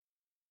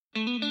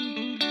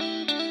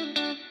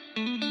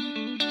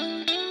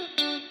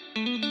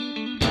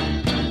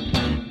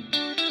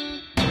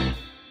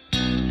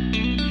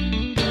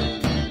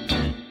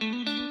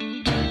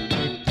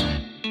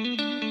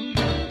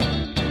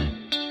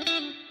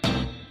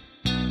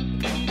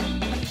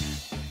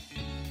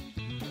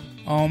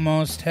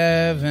Almost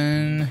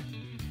Heaven.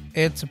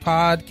 It's a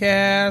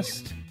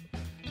podcast.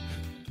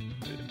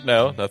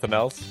 No, nothing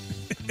else.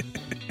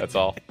 That's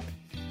all.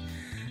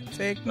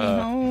 Take me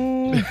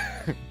home.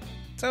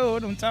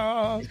 Totem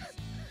Talk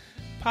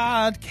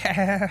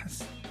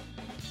podcast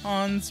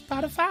on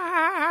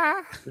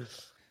Spotify.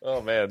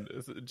 Oh man,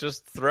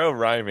 just throw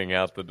rhyming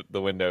out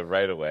the window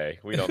right away.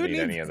 We don't need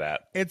any of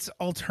that. It's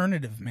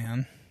alternative,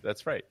 man.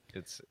 That's right.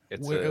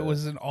 It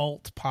was an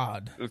alt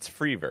pod. It's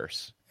free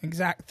verse.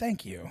 Exact.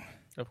 Thank you.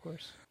 Of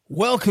course.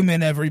 Welcome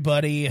in,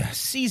 everybody.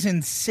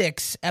 Season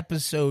 6,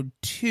 Episode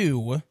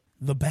 2,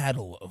 The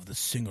Battle of the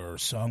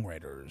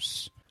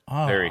Singer-Songwriters.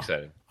 Very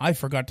excited. I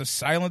forgot to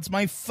silence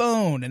my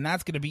phone, and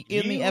that's going to be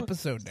in the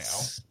episode now.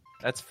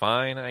 That's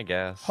fine, I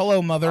guess.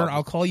 Hello, Mother.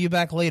 I'll call you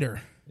back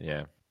later.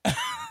 Yeah.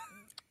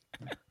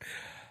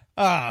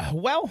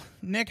 Well,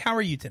 Nick, how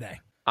are you today?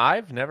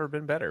 I've never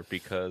been better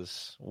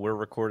because we're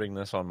recording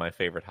this on my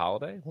favorite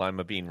holiday,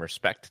 Lima Bean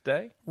Respect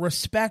Day.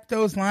 Respect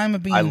those lima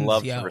beans. I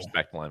love to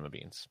respect lima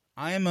beans.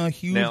 I am a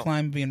huge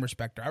lima bean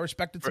respecter. I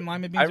respected some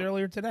lima beans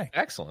earlier today.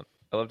 Excellent.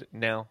 I loved it.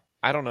 Now,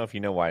 I don't know if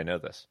you know why I know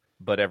this,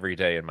 but every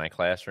day in my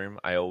classroom,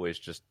 I always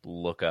just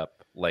look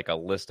up like a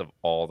list of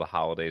all the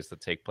holidays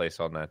that take place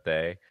on that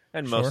day.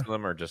 And most of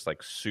them are just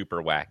like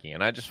super wacky.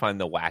 And I just find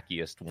the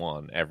wackiest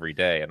one every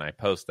day. And I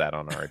post that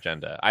on our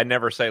agenda. I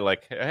never say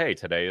like, hey,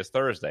 today is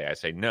Thursday. I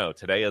say, no,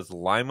 today is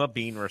Lima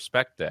Bean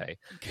Respect Day.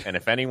 And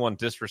if anyone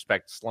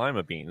disrespects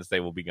lima beans,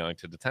 they will be going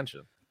to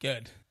detention.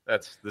 Good.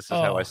 This is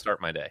how I start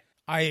my day.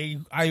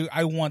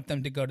 I want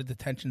them to go to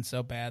detention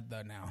so bad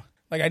though now.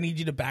 Like, I need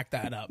you to back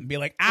that up and be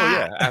like, Oh,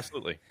 yeah,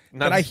 absolutely.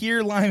 But I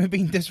hear lima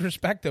bean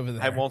disrespect over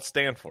there. I won't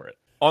stand for it.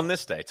 On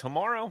this day.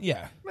 Tomorrow?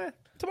 Yeah.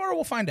 Tomorrow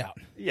we'll find out.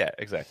 Yeah,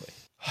 exactly.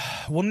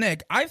 Well,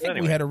 Nick, I think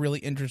we had a really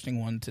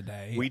interesting one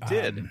today. We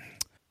did.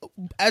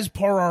 As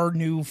per our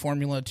new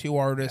Formula 2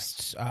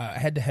 artists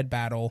head-to-head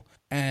battle,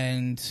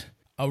 and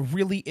a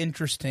really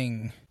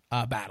interesting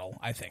battle,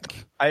 I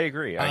think. I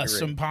agree.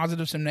 Some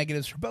positives, some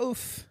negatives for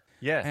both.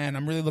 Yeah. And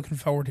I'm really looking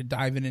forward to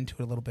diving into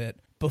it a little bit.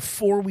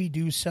 Before we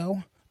do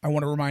so, I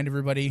want to remind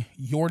everybody,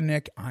 you're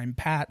Nick, I'm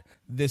Pat,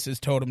 this is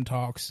Totem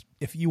Talks.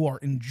 If you are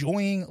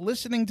enjoying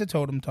listening to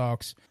Totem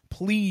Talks,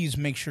 please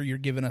make sure you're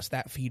giving us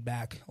that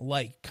feedback.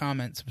 Like,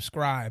 comment,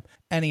 subscribe,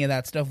 any of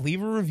that stuff.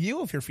 Leave a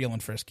review if you're feeling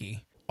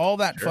frisky. All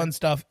that fun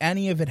stuff,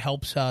 any of it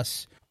helps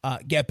us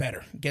get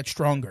better, get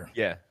stronger.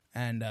 Yeah.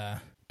 And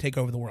take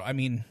over the world. I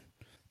mean,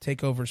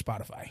 take over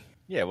Spotify.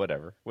 Yeah,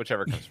 whatever.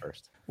 Whichever comes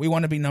first. We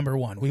want to be number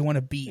one. We want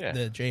to beat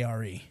the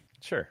JRE.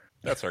 Sure.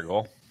 That's our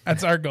goal.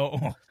 That's our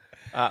goal.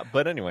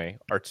 But anyway,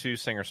 our two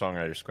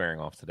singer-songwriters squaring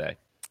off today.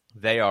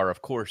 They are,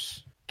 of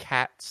course,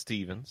 Cat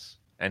Stevens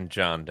and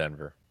John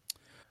Denver.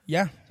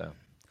 Yeah. So,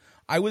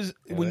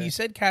 when you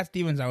said Cat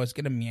Stevens, I was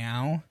going to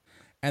meow,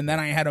 and then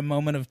I had a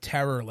moment of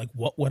terror, like,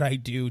 what would I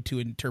do to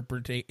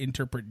interpret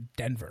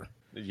Denver?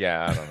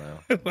 Yeah, I don't know.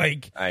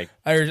 Like, I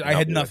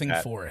had nothing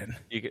for it.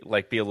 You could,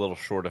 like, be a little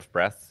short of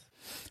breath.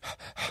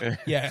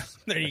 Yeah,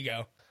 there you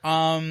go.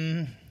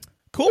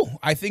 Cool.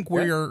 I think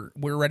we're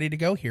ready to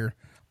go here.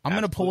 I'm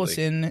going to pull us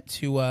in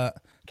to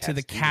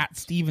the Cat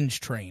Stevens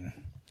train.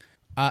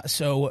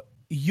 So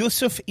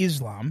Yusuf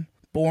Islam,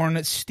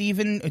 born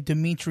Stephen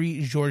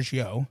Dimitri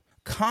Georgiou,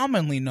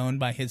 commonly known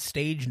by his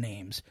stage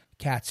names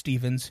Cat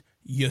Stevens,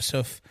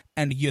 Yusuf,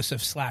 and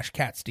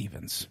Yusuf/Cat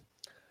Stevens.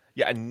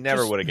 Yeah, I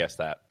never would have guessed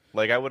that.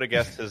 Like, I would have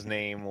guessed his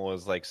name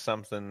was like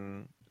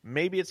something.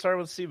 Maybe it started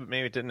with C, but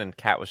maybe it didn't. And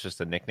Cat was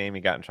just a nickname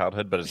he got in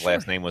childhood, but his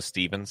last name was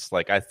Stevens.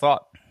 Like, I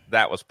thought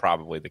that was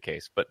probably the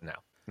case, but no,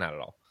 not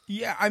at all.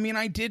 Yeah, I mean,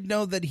 I did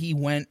know that he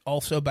went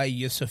also by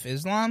Yusuf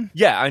Islam.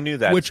 Yeah, I knew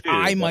that, which too,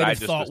 I might have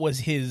thought was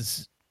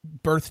his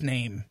birth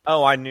name.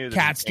 Oh, I knew that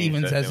Cat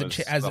Stevens as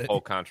the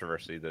whole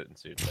controversy that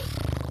ensued.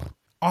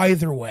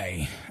 Either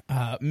way,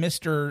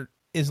 Mr.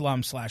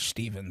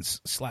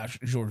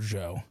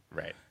 Islam/Stevens/Georgiou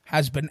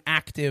has been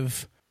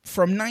active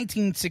from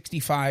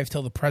 1965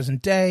 till the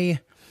present day,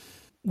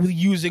 with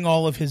using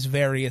all of his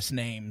various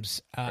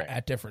names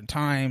at different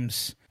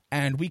times,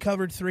 and we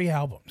covered 3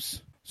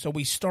 albums. So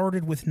we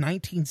started with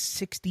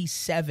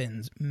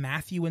 1967's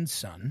Matthew and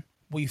Son.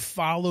 We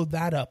followed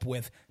that up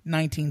with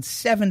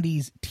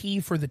 1970's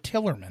Tea for the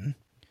Tillerman.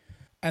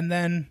 And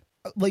then,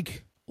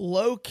 like,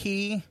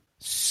 low-key,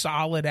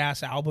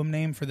 solid-ass album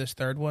name for this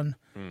third one,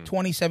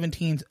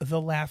 2017's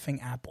The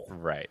Laughing Apple.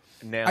 Right.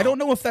 Now, I don't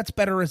know if that's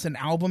better as an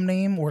album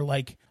name or,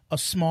 like, a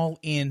small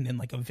inn in,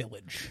 like, a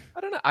village.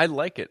 I don't know. I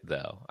like it,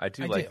 though. I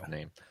do like the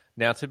name.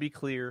 Now, to be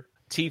clear,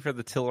 Tea for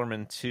the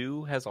Tillerman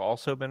 2 has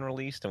also been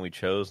released, and we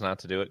chose not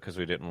to do it because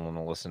we didn't want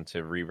to listen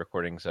to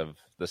re-recordings of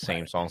the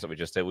same songs that we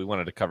just did. We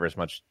wanted to cover as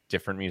much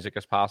different music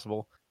as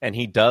possible. And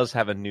he does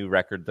have a new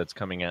record that's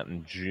coming out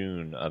in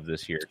June of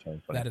this year.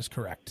 That is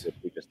correct.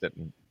 We just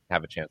didn't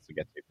have a chance to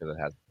get to because it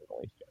hasn't been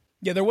released yet.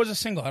 Yeah, there was a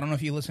single. I don't know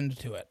if you listened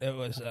to it. It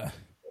was,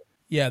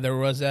 there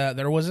was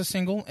a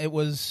single. It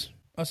was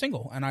a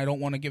single, and I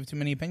don't want to give too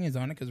many opinions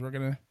on it because we're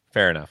gonna.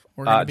 Fair enough.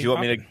 Do you want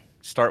me to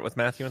start with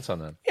Matthew and Son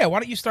then? Yeah, why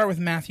don't you start with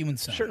Matthew and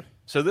Son? Sure.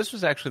 So this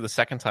was actually the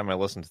second time I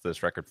listened to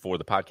this record for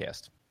the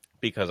podcast.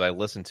 because I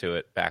listened to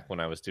it back when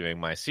I was doing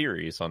my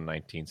series on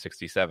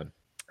 1967.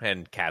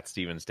 And Cat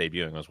Stevens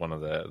debuting was one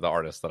of the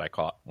artists that I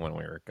caught when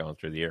we were going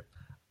through the year.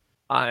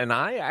 And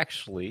I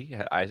actually,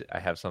 I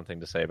have something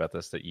to say about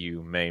this that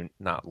you may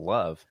not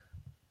love.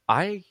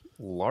 I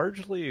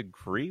largely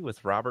agree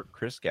with Robert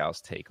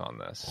Christgau's take on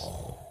this.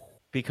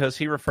 Because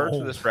he referred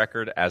to this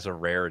record as a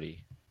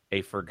rarity,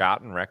 a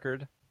forgotten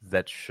record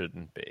that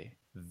shouldn't be.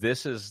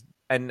 This is,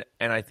 and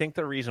I think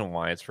the reason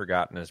why it's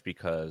forgotten is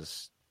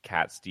because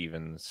Cat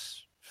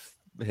Stevens,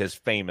 his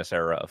famous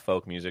era of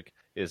folk music,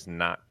 is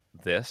not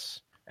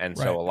this. And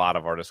so a lot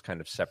of artists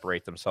kind of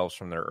separate themselves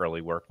from their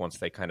early work once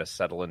they kind of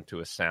settle into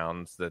a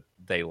sound that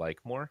they like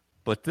more.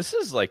 But this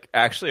is like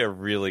actually a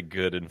really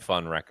good and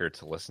fun record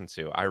to listen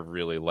to. I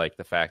really like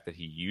the fact that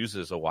he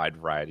uses a wide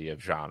variety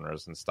of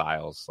genres and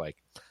styles like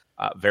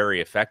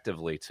very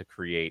effectively to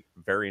create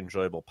very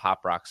enjoyable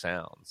pop rock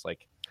sounds.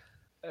 Like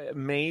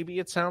maybe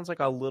it sounds like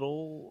a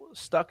little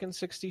stuck in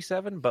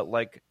 67, but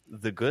like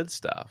the good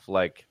stuff.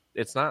 Like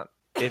it's not,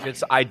 if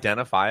it's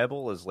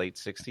identifiable as late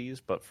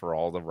 60s, but for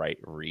all the right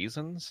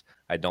reasons,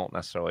 I don't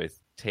necessarily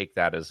take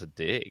that as a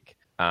dig.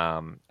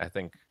 I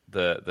think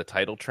the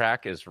title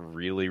track is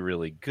really,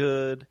 really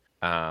good.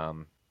 I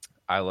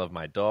Love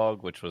My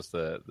Dog, which was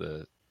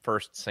the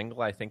first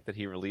single I think that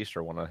he released,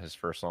 or one of his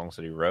first songs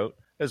that he wrote,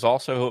 is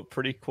also a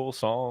pretty cool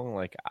song.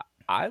 Like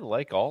I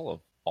like all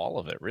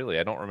of it, really.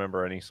 I don't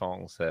remember any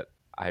songs that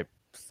I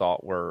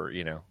thought were,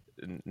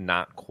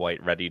 not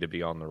quite ready to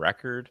be on the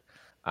record.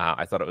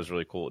 I thought it was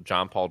really cool.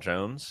 John Paul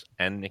Jones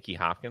and Nicky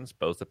Hopkins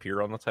both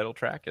appear on the title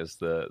track as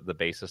the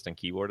bassist and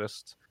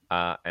keyboardist.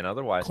 And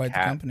otherwise, quite the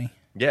company.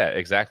 Yeah,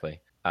 exactly.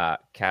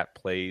 Cat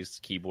plays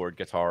keyboard,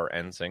 guitar,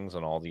 and sings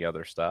on all the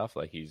other stuff.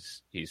 Like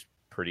he's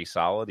pretty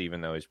solid, even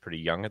though he's pretty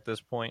young at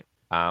this point.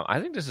 I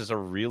think this is a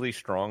really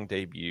strong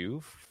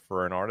debut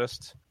for an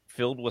artist,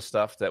 filled with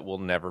stuff that will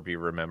never be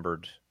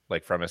remembered,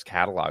 like from his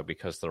catalog,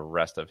 because the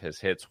rest of his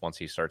hits, once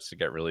he starts to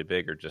get really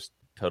big, are just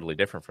totally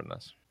different from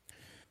this.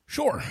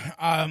 Sure.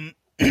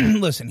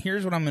 Listen,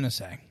 here's what I'm going to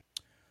say.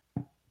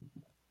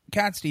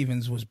 Cat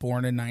Stevens was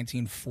born in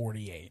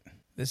 1948.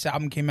 This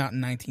album came out in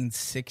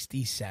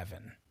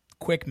 1967.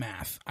 Quick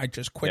math.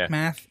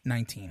 Math,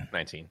 19.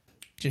 19.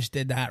 Just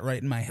did that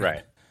right in my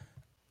head.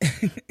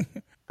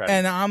 Right.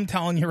 And I'm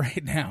telling you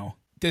right now,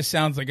 this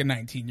sounds like a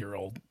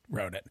 19-year-old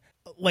wrote it.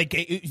 Like,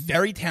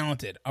 very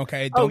talented,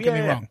 okay? Don't get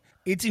me wrong.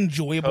 It's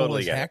enjoyable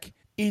totally as heck.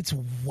 It's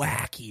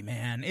wacky,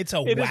 man. It's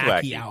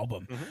wacky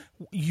album.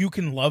 Mm-hmm. You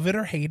can love it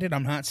or hate it.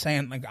 I'm not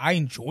saying, like, I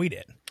enjoyed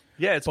it.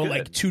 Yeah, it's but, good.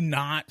 like, to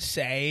not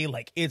say,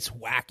 like, it's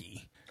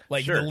wacky.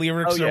 Like, sure. the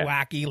lyrics are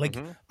wacky. Like,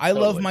 I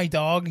Love My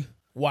Dog.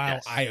 While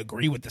I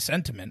agree with the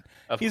sentiment,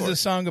 he's a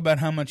song about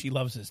how much he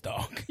loves his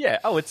dog. Yeah.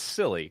 Oh, it's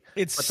silly.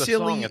 It's but the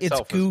silly. Song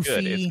itself it's goofy. Is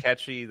good. It's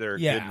catchy. They're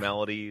good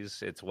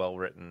melodies. It's well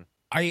written.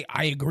 I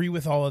agree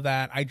with all of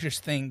that. I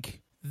just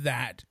think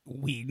that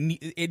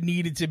it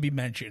needed to be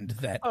mentioned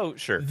that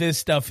this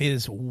stuff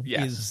is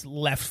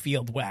left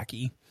field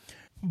wacky,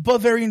 but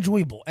very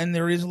enjoyable. And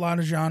there is a lot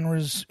of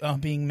genres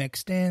being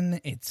mixed in.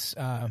 It's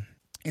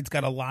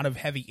got a lot of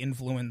heavy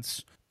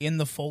influence in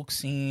the folk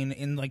scene,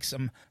 in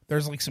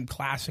there's some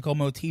classical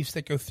motifs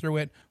that go through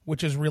it,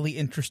 which is really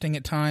interesting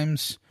at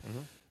times. Mm-hmm.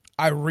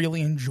 I really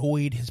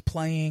enjoyed his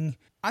playing.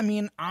 I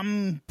mean,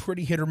 I'm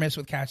pretty hit or miss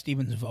with Cat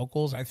Stevens'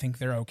 vocals. I think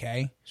they're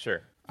okay.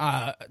 Sure.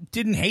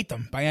 Didn't hate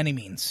them by any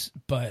means,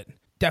 but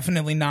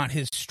definitely not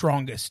his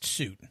strongest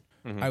suit,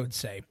 I would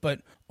say.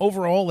 But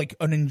overall, like,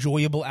 an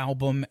enjoyable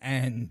album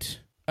and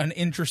an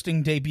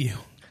interesting debut.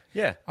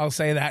 Yeah. I'll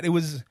say that. It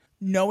was...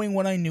 Knowing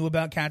what I knew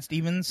about Cat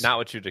Stevens. Not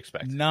what you'd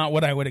expect. Not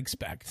what I would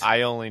expect.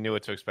 I only knew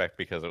what to expect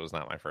because it was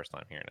not my first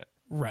time hearing it.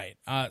 Right.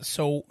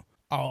 So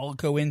I'll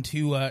go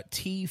into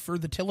T for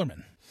the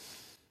Tillerman.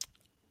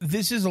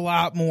 This is a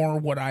lot more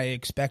what I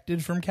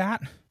expected from Cat.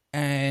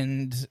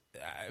 And,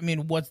 I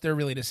mean, what's there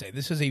really to say?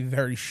 This is a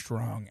very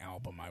strong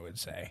album, I would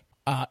say.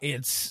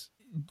 It's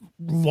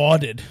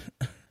lauded.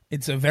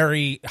 It's a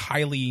very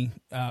highly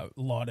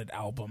lauded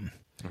album.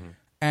 Mm-hmm.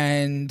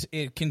 And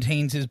it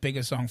contains his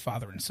biggest song,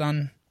 Father and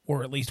Son.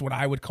 Or at least what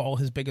I would call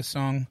his biggest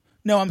song.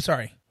 No, I'm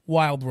sorry.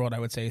 Wild World, I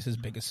would say, is his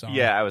biggest song.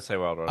 Yeah, I would say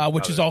Wild World.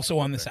 Which is also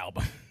on this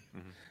album.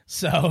 Mm-hmm.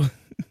 So,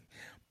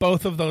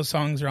 both of those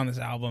songs are on this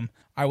album.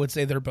 I would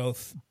say they're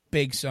both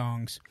big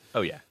songs.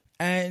 Oh, yeah.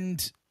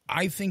 And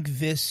I think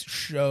this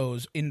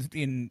shows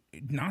in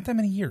not that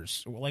many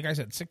years. Like I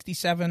said,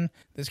 67.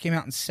 This came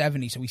out in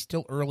 70, so he's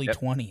still early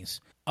 20s.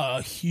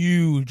 A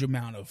huge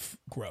amount of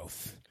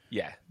growth.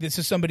 Yeah. This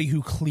is somebody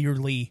who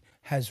clearly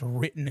has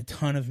written a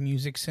ton of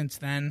music since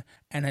then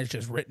and has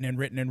just written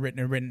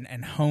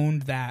and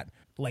honed that,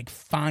 like,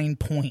 fine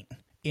point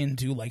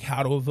into, like,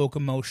 how to evoke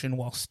emotion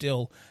while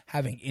still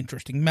having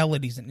interesting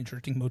melodies and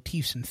interesting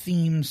motifs and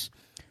themes.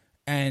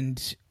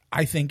 And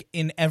I think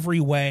in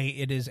every way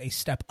it is a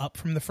step up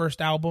from the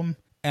first album,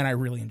 and I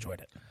really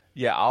enjoyed it.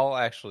 Yeah, I'll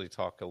actually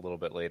talk a little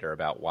bit later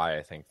about why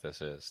I think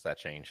that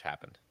change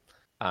happened.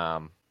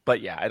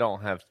 But yeah, I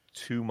don't have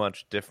too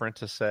much different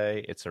to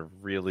say. It's a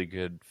really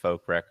good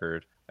folk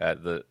record.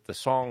 The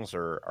songs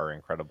are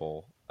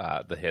incredible.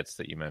 the hits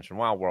that you mentioned.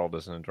 Wild World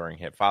is an enduring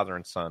hit. Father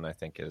and Son, I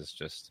think, is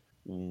just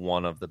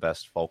one of the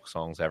best folk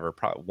songs ever.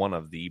 Probably one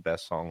of the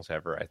best songs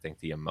ever. I think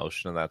the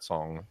emotion of that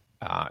song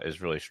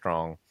is really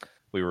strong.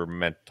 We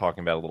were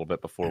talking about a little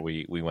bit before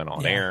we went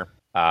on air.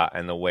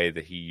 And the way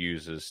that he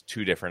uses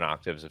two different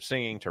octaves of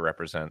singing to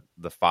represent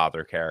the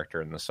father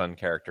character and the son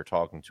character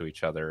talking to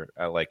each other.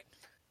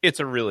 It's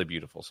a really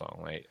beautiful song.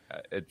 Right?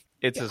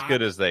 It's as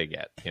good as they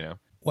get, you know?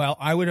 Well,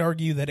 I would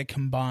argue that it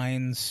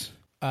combines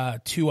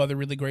two other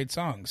really great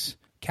songs.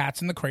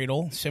 Cats in the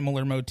Cradle,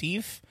 similar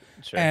motif.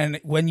 Sure. And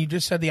when you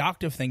just said the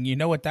octave thing, you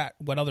know what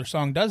other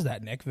song does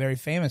that, Nick, very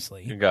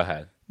famously? Go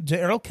ahead. De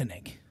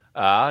Erlkönig.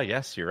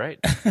 Yes, you're right.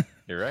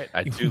 You're right.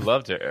 I do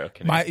love De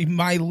Erlkönig.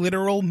 My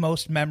literal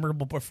most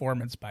memorable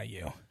performance by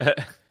you.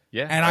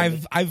 Yeah.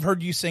 And I've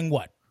heard you sing,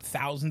 what,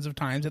 thousands of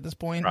times at this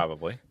point?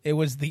 Probably. It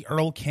was the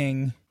Earl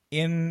King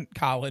in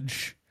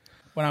college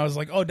when I was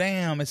like, oh,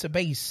 damn, it's a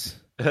bass.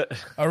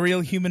 A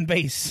real human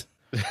bass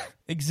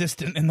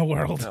existent in the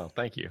world. Oh,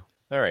 thank you.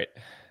 All right.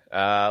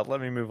 Let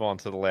me move on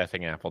to the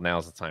Laughing Apple.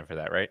 Now's the time for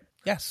that, right?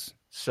 Yes.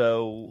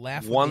 So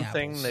one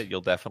thing that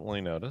you'll definitely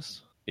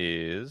notice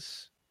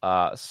is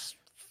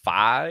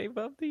 5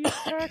 of these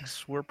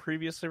tracks were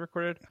previously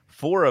recorded.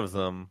 4 of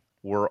them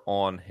were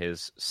on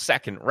his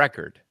second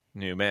record,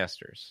 New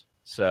Masters.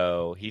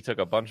 So he took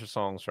a bunch of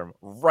songs from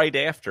right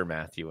after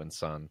Matthew and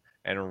Son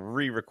and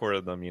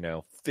re-recorded them,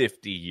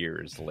 50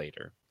 years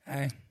later.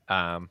 Hey,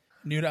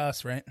 new to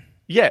us, right?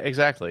 Yeah,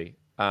 exactly.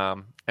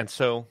 And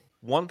so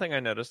one thing I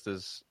noticed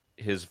is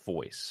his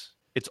voice.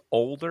 It's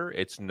older.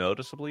 It's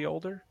noticeably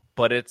older,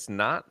 but it's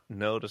not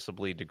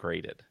noticeably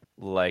degraded.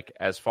 Like,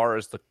 as far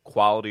as the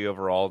quality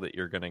overall that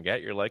you're going to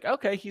get, you're like,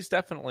 okay, he's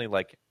definitely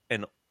like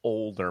an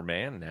older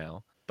man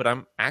now. But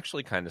I'm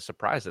actually kind of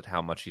surprised at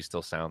how much he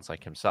still sounds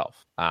like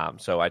himself.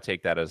 So I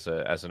take that as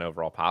an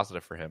overall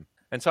positive for him.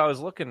 And so I was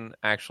looking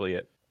actually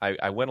at,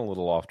 I went a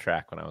little off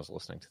track when I was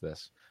listening to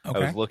this. Okay.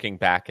 I was looking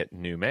back at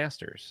New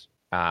Masters.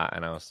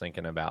 And I was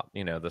thinking about,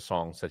 the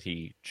songs that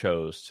he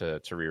chose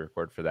to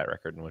re-record for that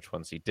record and which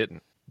ones he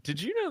didn't.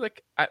 Did you know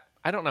that?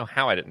 I don't know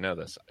how I didn't know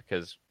this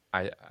because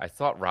I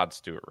thought Rod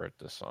Stewart wrote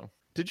this song.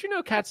 Did you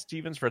know Cat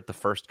Stevens wrote the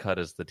first cut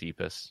as The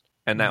Deepest?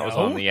 And that was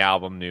on the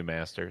album New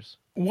Masters.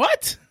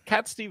 What?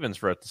 Cat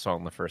Stevens wrote the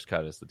song The First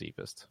Cut as The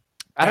Deepest.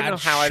 I don't know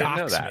how I didn't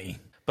know that. Me.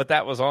 But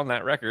that was on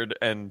that record,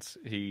 and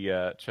he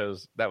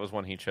that was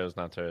one he chose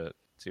not to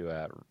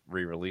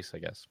re-release, I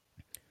guess.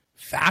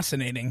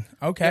 Fascinating.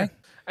 Okay. Yeah.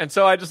 And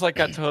so I just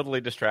got totally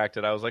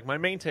distracted. I was like, my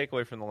main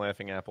takeaway from the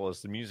Laughing Apple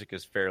is the music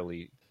is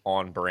fairly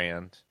on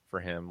brand for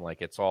him.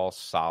 Like, it's all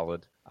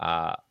solid.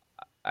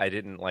 I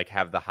didn't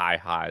have the high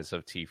highs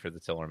of Tea for the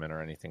Tillerman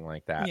or anything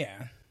like that.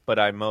 Yeah. But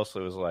I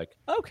mostly was like,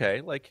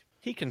 okay,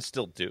 he can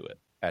still do it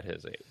at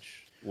his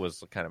age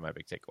was kind of my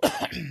big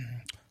takeaway.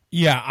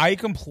 Yeah, I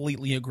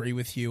completely agree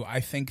with you. I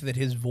think that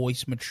his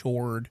voice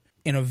matured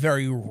in a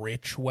very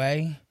rich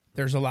way.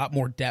 There's a lot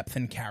more depth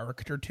and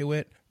character to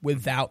it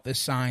without the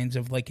signs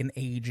of an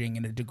aging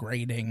and a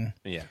degrading.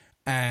 Yeah.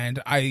 And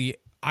I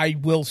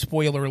will,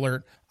 spoiler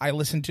alert, I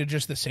listened to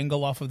just the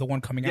single off of the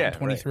one coming out in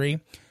 23.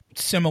 Right.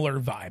 Similar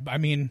vibe. I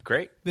mean,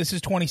 great. This is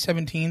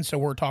 2017, so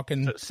we're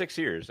talking 6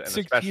 years, and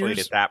especially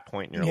at that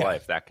point in your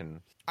life, that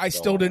can. I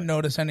still didn't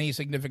notice any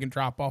significant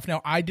drop off.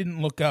 Now, I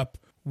didn't look up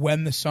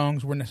when the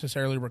songs were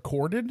necessarily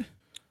recorded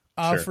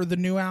for the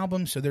new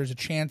album, so there's a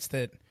chance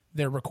that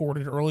they're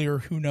recorded earlier.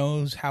 Who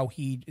knows how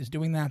he is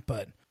doing that?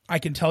 But I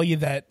can tell you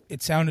that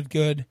it sounded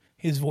good.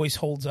 His voice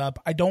holds up.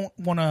 I don't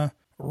want to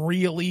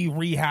really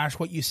rehash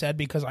what you said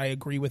because I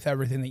agree with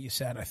everything that you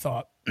said. I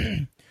thought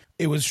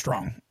it was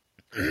strong.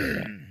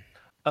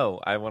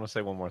 Oh, I want to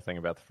say one more thing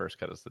about The First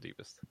Cut is the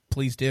Deepest.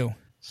 Please do.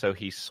 So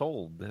he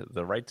sold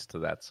the rights to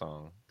that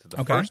song to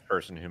the first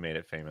person who made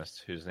it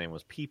famous, whose name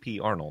was P.P.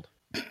 Arnold.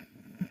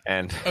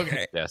 And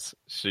yes,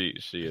 she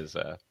is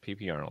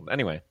P.P. Arnold.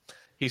 Anyway,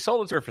 he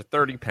sold it to her for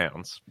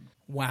 £30.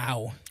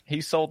 Wow.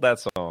 He sold that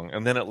song,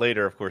 and then it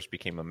later, of course,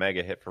 became a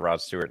mega hit for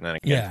Rod Stewart, and then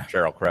again for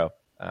Sheryl Crow.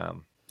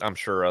 I'm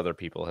sure other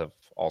people have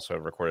also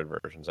recorded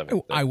versions of it.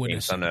 Oh, I would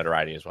assume. Some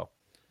notoriety as well.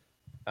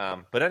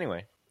 But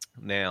anyway,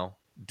 now,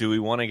 do we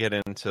want to get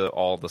into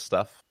all the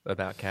stuff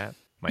about Cat?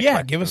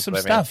 Give us some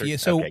stuff. Yeah,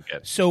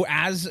 so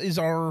as is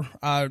our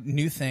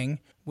new thing,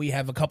 we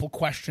have a couple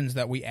questions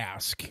that we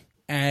ask.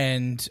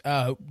 And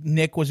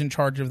Nick was in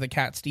charge of the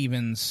Cat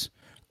Stevens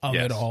of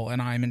it all,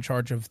 and I'm in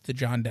charge of the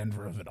John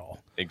Denver of it all.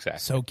 Exactly.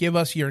 So give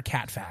us your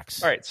Cat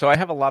facts. All right, so I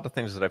have a lot of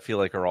things that I feel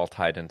like are all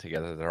tied in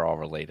together. They're all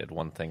related.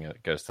 One thing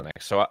that goes to the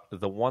next. So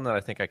the one that I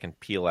think I can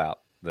peel out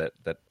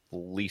that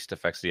least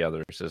affects the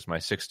others is my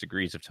 6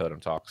 degrees of Totem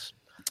Talks.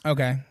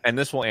 Okay. And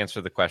this will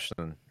answer the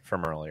question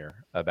from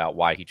earlier about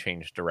why he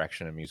changed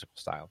direction and musical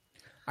style.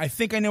 I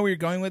think I know where you're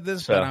going with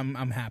this, but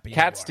I'm happy.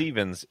 Cat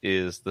Stevens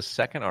is the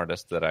second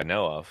artist that I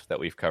know of that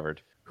we've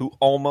covered who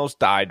almost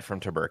died from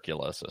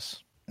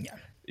tuberculosis. Yeah.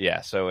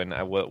 Yeah, so in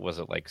what was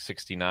it,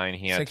 69?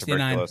 He had 69.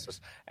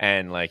 Tuberculosis,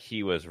 and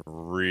he was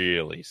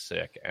really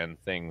sick, and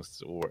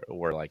things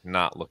were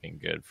not looking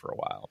good for a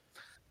while.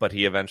 But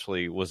he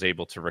eventually was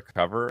able to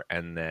recover,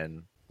 and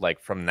then like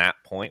from that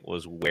point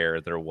was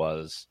where there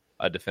was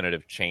a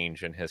definitive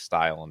change in his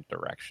style and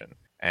direction.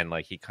 And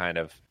like he kind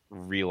of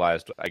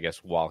realized, I guess,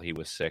 while he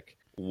was sick,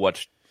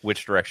 which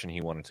direction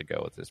he wanted to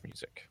go with his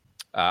music.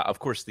 Of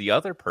course, the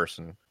other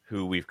person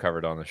who we've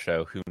covered on the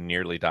show who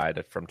nearly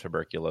died from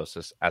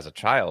tuberculosis as a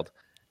child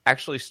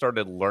actually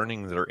started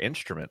learning their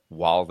instrument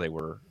while they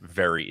were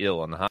very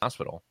ill in the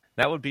hospital.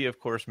 That would be, of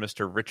course,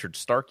 Mr. Richard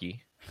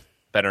Starkey,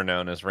 better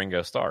known as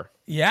Ringo Starr.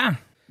 Yeah.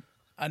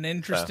 An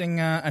interesting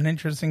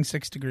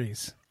 6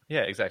 degrees.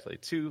 Yeah, exactly.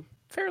 Two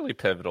fairly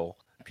pivotal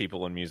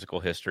people in musical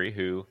history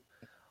who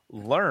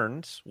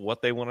learned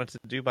what they wanted to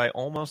do by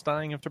almost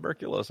dying of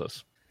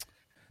tuberculosis.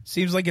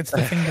 Seems like it's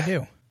the thing to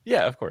do.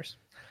 Yeah, of course.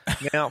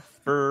 Now,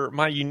 for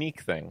my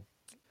unique thing,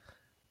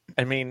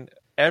 I mean,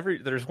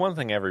 there's one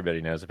thing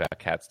everybody knows about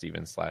Cat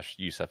Stevens /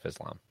 Yusuf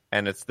Islam,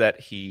 and it's that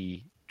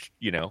he,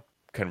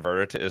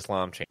 converted to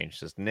Islam,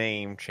 changed his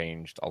name,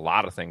 changed a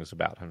lot of things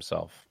about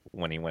himself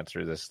when he went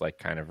through this like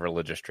kind of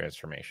religious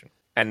transformation.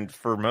 And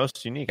for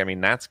most unique, I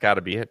mean, that's got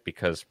to be it,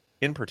 because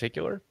in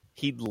particular,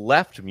 he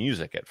left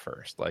music at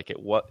first. Like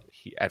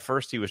at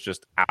first he was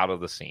just out of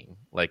the scene.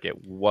 Like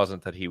it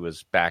wasn't that he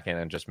was back in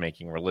and just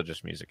making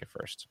religious music at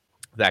first.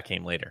 That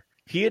came later.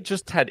 He had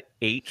just had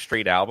 8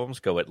 straight albums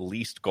go at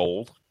least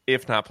gold,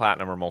 if not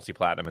platinum or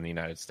multi-platinum in the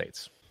United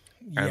States.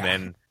 And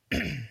then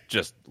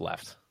just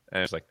left.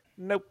 And it's like,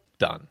 nope,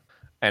 done.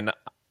 And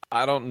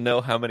I don't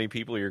know how many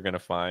people you're going to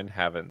find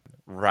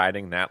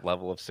riding that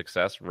level of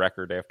success,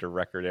 record after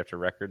record after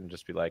record, and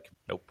just be like,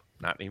 nope,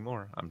 not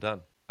anymore. I'm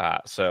done.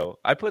 So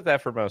I put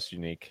that for most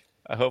unique.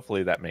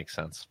 Hopefully that makes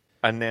sense.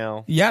 And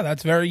now, yeah,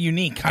 that's very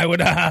unique. I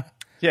would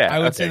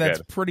say that's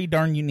good. Pretty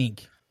darn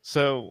unique.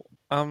 So,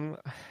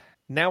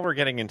 now we're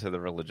getting into the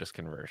religious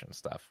conversion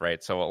stuff,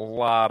 right? So a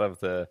lot of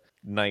the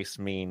nice,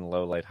 mean,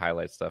 low light,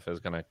 highlight stuff is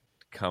going to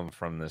come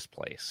from this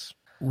place,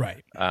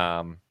 right?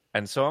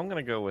 And so I'm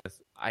going to go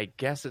with, I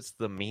guess it's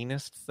the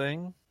meanest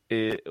thing.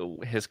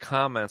 His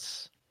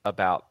comments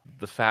about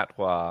the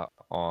fatwa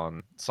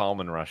on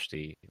Salman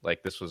Rushdie,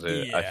 like this was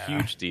a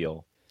huge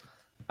deal.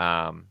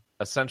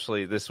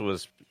 Essentially, this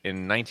was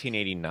in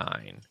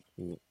 1989,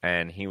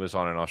 and he was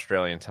on an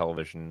Australian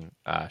television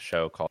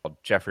show called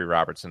Jeffrey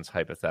Robertson's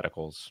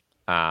Hypotheticals,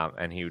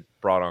 and he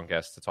brought on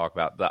guests to talk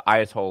about the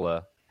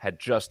Ayatollah had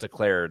just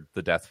declared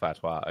the death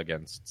fatwa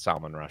against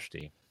Salman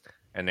Rushdie,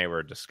 and they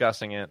were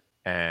discussing it,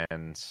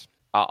 and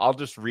I'll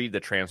just read the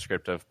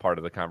transcript of part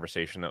of the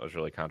conversation that was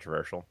really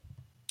controversial.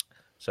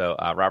 So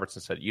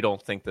Robertson said, "You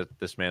don't think that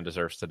this man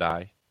deserves to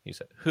die?" He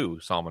said, "Who,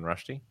 Salman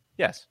Rushdie?"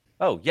 "Yes."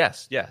 "Oh,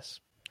 yes.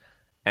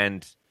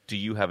 "And do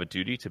you have a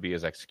duty to be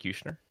his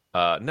executioner?"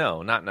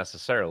 No, not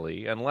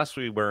necessarily, unless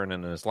we were in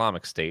an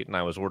Islamic state and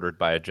I was ordered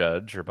by a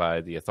judge or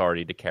by the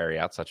authority to carry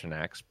out such an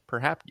act.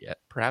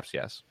 Perhaps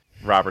yes."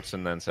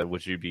 Robertson then said,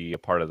 "Would you be a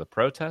part of the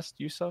protest,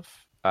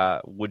 Yusuf?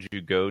 Would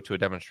you go to a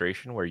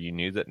demonstration where you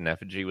knew that an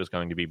effigy was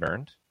going to be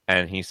burned?"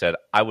 And he said,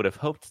 "I would have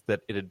hoped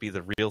that it'd be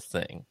the real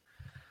thing."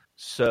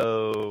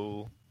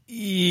 So,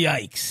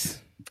 yikes.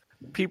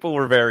 People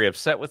were very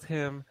upset with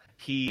him.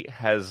 He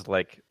has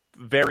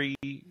very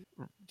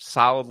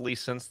solidly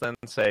since then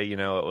say, it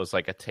was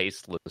like a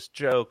tasteless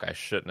joke. I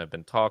shouldn't have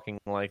been talking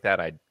like that.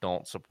 I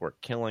don't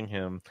support killing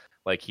him.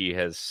 Like, he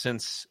has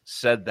since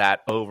said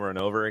that over and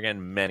over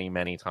again many,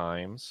 many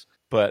times.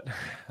 But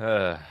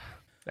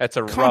that's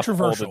a rough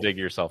hole to dig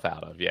yourself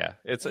out of. Yeah,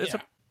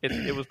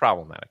 it was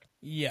problematic.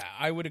 Yeah,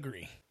 I would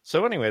agree.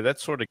 So anyway, that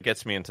sort of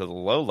gets me into the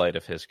low light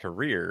of his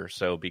career.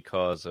 So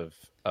because of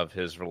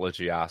his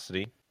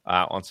religiosity,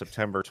 on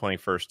September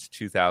 21st,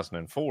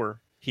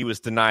 2004, he was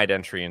denied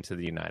entry into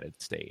the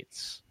United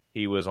States.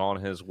 He was on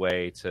his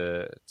way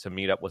to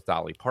meet up with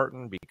Dolly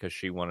Parton because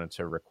she wanted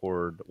to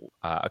record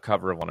a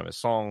cover of one of his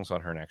songs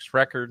on her next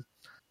record.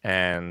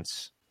 And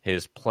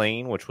his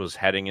plane, which was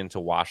heading into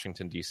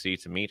Washington, D.C.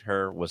 to meet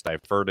her, was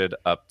diverted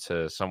up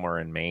to somewhere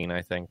in Maine,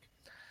 I think,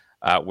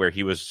 where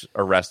he was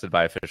arrested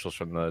by officials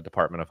from the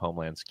Department of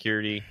Homeland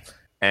Security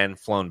and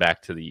flown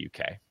back to the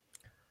UK.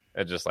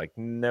 And just like,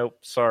 nope,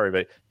 sorry.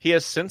 But he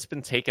has since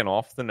been taken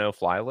off the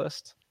no-fly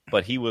list,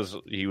 but he was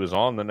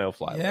on the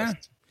no-fly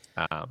list.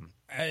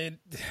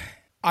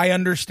 I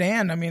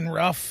understand. I mean,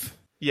 rough.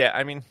 Yeah,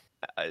 I mean,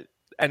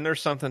 and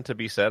there's something to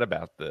be said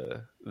about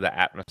the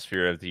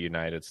atmosphere of the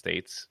United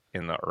States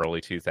in the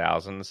early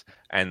 2000s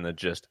and the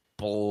just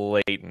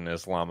blatant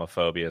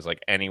Islamophobia. Is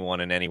like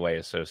anyone in any way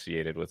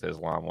associated with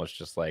Islam was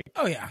just like,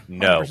 oh yeah, 100%.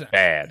 No,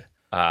 bad.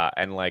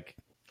 And like,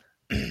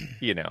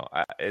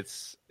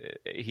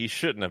 he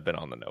shouldn't have been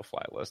on the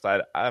no-fly list.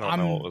 I don't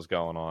know what was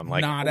going on.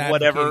 Like,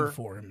 whatever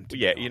for him.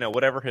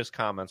 Whatever his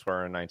comments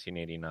were in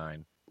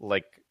 1989.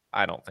 Like,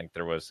 I don't think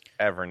there was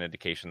ever an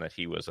indication that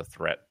he was a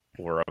threat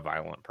or a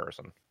violent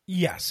person.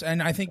 Yes,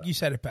 and I think you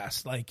said it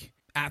best. Like,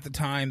 at the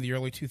time, the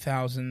early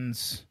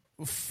 2000s,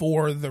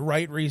 for the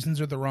right reasons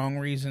or the wrong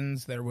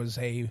reasons, there was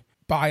a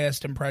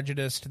biased and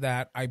prejudiced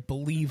that I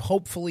believe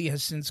hopefully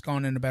has since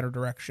gone in a better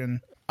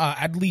direction.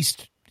 At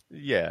least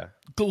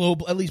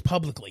at least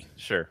publicly.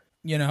 Sure.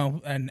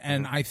 And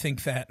I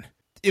think that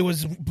it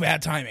was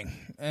bad timing,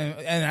 and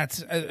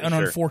that's an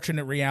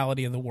unfortunate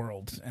reality of the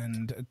world.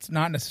 And it's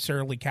not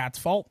necessarily Cat's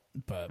fault,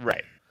 but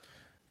right.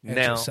 It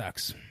now, just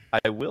sucks.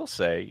 I will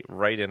say,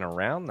 right in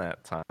around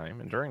that time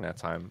and during that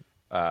time,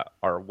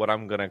 are what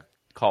I'm going to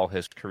call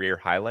his career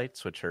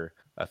highlights, which are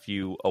a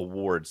few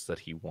awards that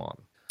he won.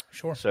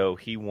 Sure. So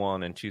he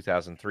won in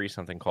 2003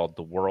 something called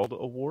the World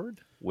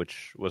Award,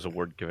 which was an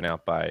award given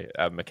out by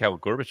Mikhail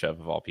Gorbachev,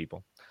 of all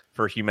people,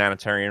 for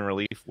humanitarian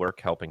relief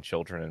work helping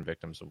children and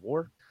victims of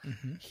war.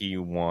 Mm-hmm. He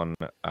won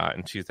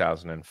in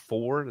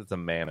 2004 the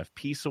Man of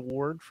Peace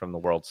Award from the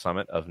World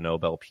Summit of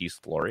Nobel Peace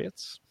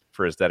Laureates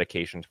for his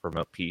dedication to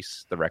promote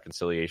peace, the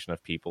reconciliation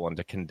of people, and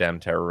to condemn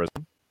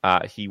terrorism.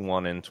 He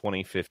won in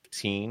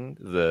 2015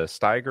 the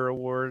Steiger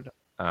Award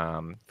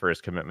for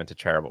his commitment to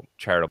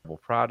charitable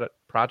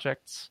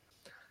projects.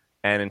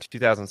 And in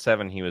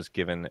 2007, he was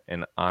given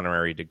an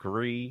honorary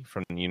degree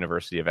from the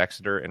University of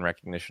Exeter in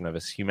recognition of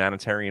his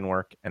humanitarian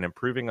work and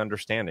improving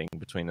understanding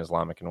between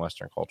Islamic and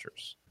Western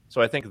cultures.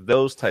 So I think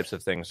those types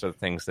of things are the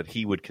things that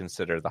he would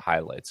consider the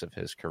highlights of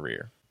his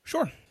career.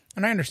 Sure.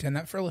 And I understand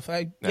that, Phil.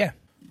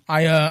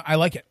 I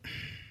like it.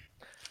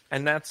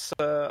 And that's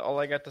all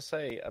I got to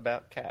say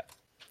about Cat.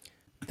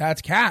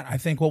 That's Cat. I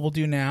think what we'll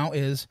do now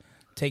is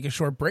take a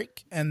short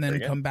break and then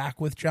come back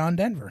with John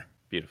Denver.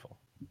 Beautiful.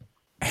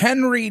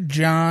 Henry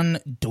John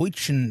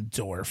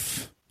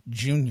Deutschendorf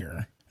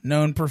Jr.,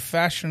 known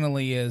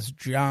professionally as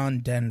John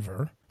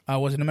Denver,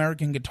 was an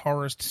American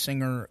guitarist,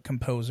 singer,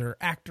 composer,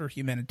 actor,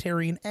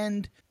 humanitarian,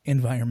 and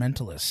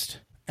environmentalist.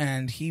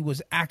 And he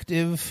was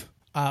active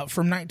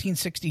from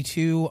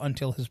 1962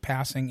 until his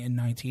passing in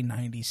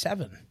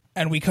 1997.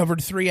 And we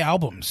covered 3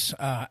 albums,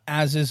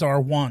 as is our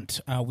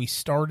wont. We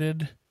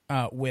started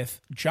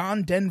with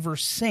John Denver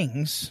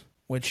Sings,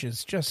 which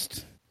is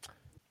just...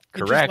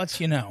 Correct. It just lets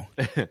you know.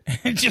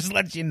 It just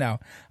lets you know.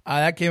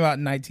 That came out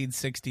in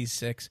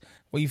 1966.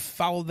 We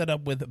followed that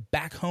up with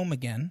Back Home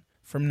Again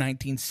from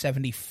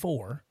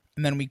 1974.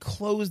 And then we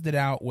closed it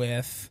out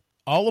with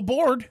All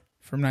Aboard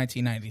from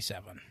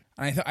 1997.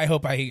 I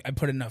hope I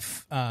put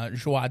enough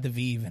joie de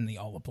vivre in the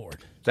All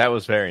Aboard. That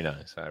was very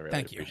nice. I really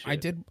Thank you.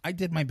 appreciate it. I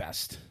did my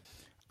best.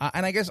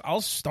 And I guess I'll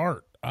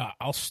start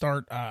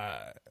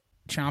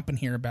chomping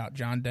here about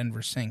John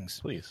Denver Sings.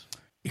 Please.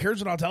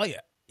 Here's what I'll tell you.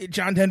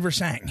 John Denver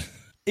sang.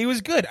 It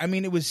was good. I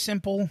mean, it was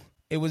simple.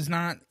 It was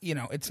not,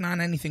 it's not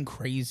anything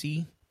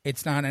crazy.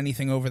 It's not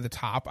anything over the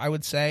top, I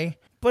would say.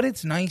 But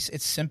it's nice.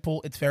 It's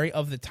simple. It's very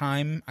of the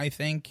time, I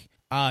think.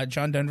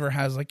 John Denver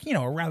has, a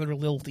rather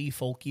lilty,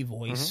 folky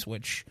voice,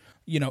 which,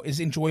 is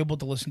enjoyable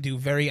to listen to.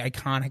 Very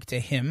iconic to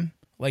him.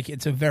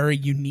 It's a very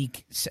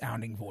unique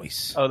sounding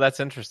voice. Oh,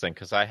 that's interesting,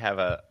 because I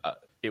have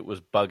it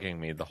was bugging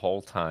me the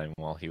whole time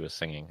while he was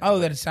singing.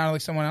 That it sounded like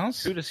someone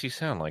else? Who does he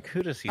sound like?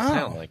 Who does he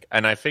sound like?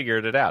 And I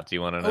figured it out. Do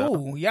you want to know?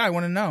 Oh, yeah, I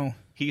want to know.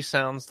 He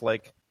sounds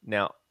like,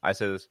 now, I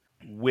say this,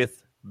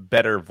 with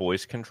better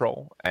voice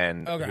control.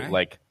 And,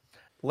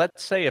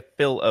 let's say if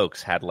Phil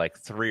Oakes had,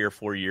 3 or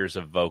 4 years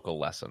of vocal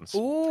lessons.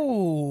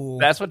 Ooh.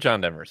 That's what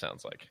John Denver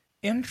sounds like.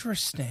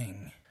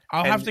 Interesting.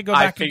 I'll have to go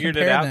back and compare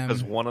them. I figured it out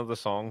because one of the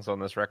songs on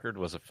this record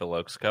was a Phil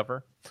Oakes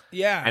cover.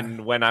 Yeah.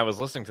 And when I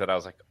was listening to it, I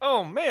was like,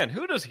 oh, man,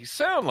 who does he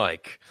sound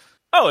like?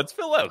 Oh, it's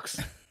Phil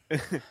Oakes.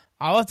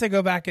 I'll have to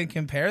go back and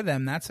compare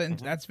them. That's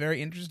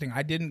very interesting.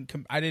 I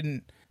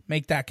didn't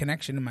make that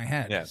connection in my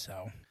head. Yeah.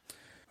 So,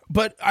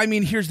 but I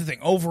mean, here's the thing.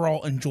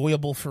 Overall,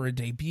 enjoyable for a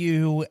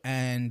debut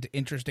and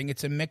interesting.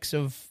 It's a mix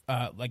of,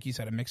 like you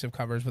said, a mix of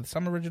covers with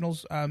some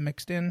originals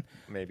mixed in.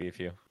 Maybe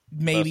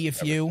a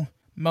few.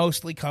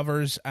 Mostly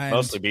covers. And,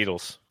 mostly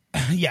Beatles.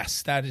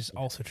 Yes, that is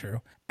also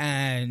true.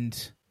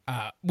 And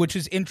which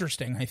is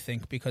interesting, I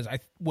think, because I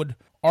would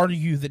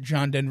argue that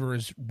John Denver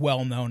is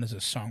well known as a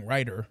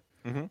songwriter.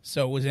 Mm-hmm.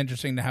 So it was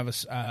interesting to have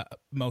us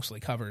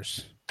mostly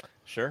covers.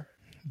 Sure.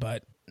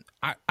 But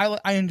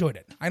I enjoyed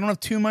it. I don't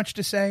have too much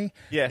to say.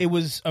 Yeah. It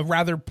was a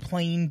rather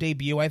plain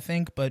debut, I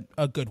think, but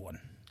a good one.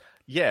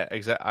 Yeah,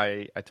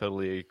 exactly. I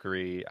totally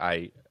agree.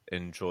 I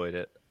enjoyed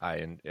it.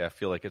 I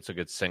feel like it's a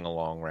good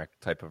sing-along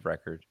type of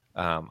record.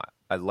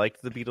 I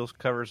liked the Beatles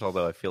covers,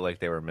 although I feel like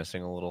they were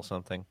missing a little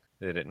something.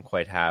 They didn't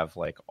quite have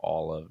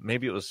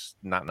maybe it was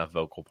not enough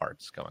vocal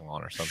parts going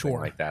on or something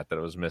like that it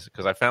was missing.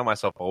 Because I found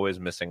myself always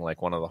missing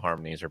one of the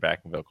harmonies or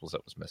backing vocals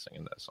that was missing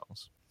in those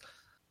songs.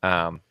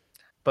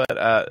 But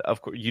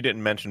of course, you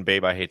didn't mention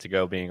 "Babe, I Hate to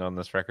Go" being on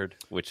this record,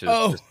 which is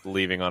just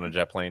leaving on a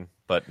jet plane,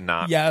 but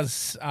not.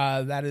 Yes,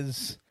 that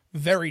is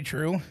very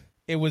true.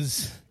 It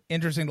was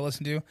interesting to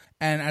listen to,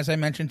 and as I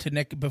mentioned to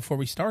Nick before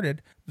we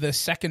started, the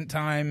second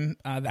time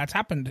that's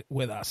happened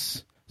with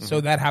us. Mm-hmm.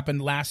 So that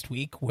happened last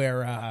week,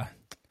 where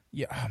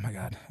oh my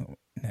God,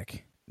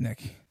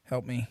 Nick,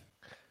 help me.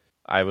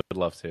 I would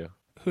love to.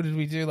 Who did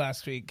we do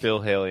last week?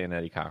 Bill Haley and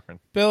Eddie Cochran.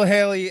 Bill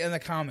Haley and the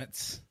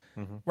Comets.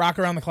 Mm-hmm. Rock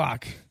Around the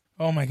Clock.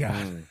 Oh my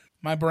God,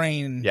 my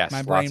brain. Yes,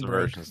 my brain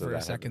broke for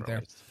a second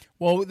there.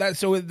 Well, I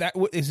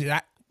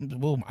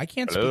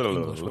can't speak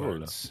English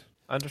words.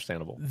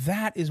 Understandable.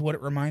 That is what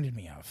it reminded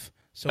me of.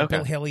 So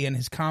Bill Haley and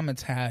his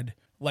Comets had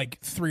like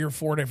 3 or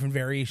 4 different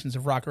variations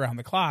of Rock Around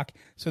the Clock.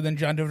 So then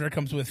John Denver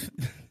comes with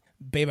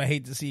Babe, I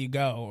Hate to See You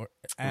Go.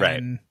 And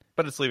right.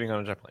 But it's Leaving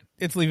on a Jet Plane.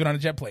 It's Leaving on a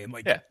Jet Plane,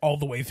 like all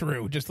the way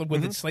through, just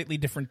with a slightly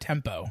different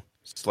tempo.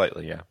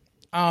 Slightly, yeah.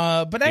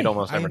 But hey,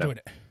 I enjoyed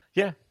it.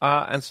 Yeah,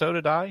 and so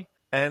did I.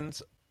 And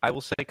I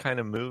will say, kind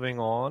of moving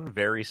on,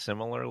 very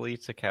similarly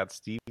to Cat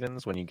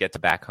Stevens, when you get to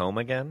Back Home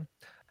Again,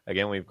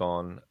 we've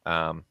gone,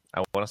 I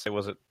want to say,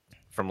 was it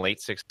from late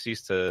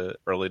 60s to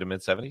early to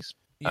mid 70s?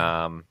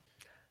 Yeah.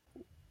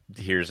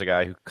 Here's a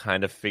guy who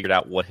kind of figured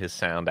out what his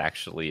sound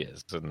actually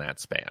is in that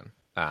span.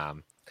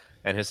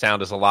 And his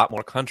sound is a lot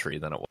more country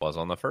than it was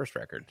on the first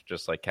record,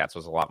 just like Cat's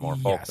was a lot more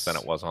folk than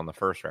it was on the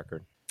first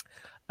record.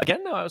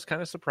 Again, though, I was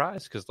kind of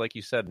surprised because, like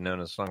you said,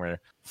 known as a songwriter,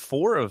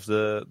 4 of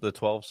the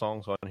 12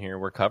 songs on here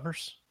were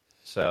covers.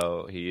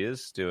 So he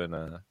is doing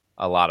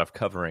a lot of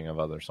covering of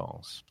other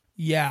songs.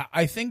 Yeah,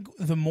 I think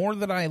the more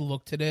that I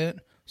looked at it,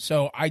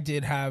 so I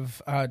did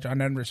have John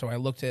Denver, so I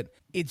looked at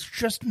it's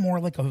just more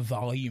like a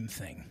volume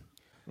thing.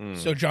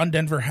 So John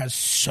Denver has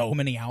so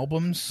many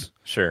albums.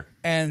 Sure.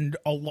 And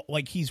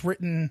like he's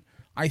written,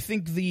 I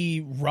think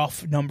the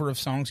rough number of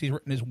songs he's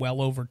written is well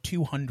over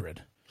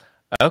 200.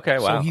 Okay,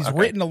 wow. So he's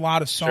written a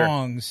lot of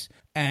songs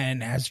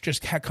and has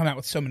just come out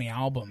with so many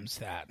albums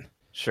that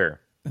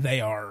they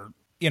are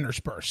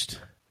interspersed.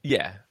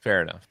 Yeah,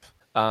 fair enough.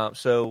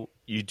 So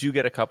you do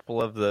get a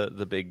couple of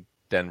the big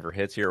Denver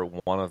hits here,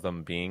 one of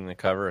them being the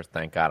cover,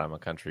 Thank God I'm a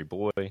Country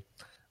Boy,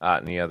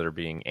 and the other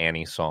being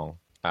Annie's Song,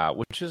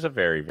 which is a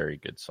very, very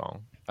good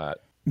song.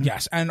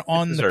 Yes, and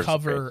on the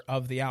cover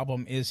of the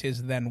album is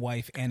his then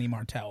wife, Annie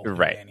Martell.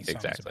 Right,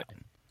 exactly.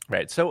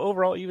 Right, so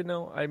overall, even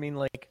though, I mean,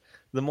 like,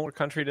 the more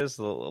country it is,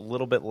 a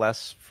little bit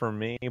less for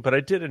me, but I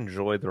did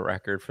enjoy the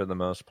record for the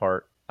most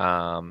part.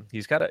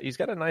 He's got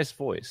a nice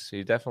voice.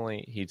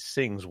 He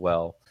sings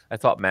well. I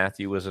thought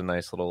Matthew was a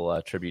nice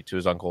little tribute to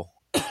his uncle.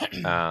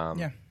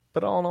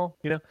 But all in all,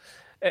 you know,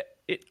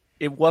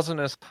 it wasn't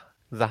as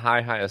the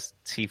highest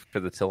T for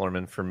the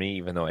Tillerman for me,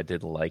 even though I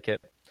did like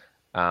it.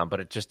 But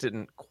it just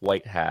didn't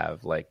quite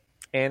have, like,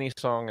 Annie's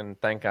Song and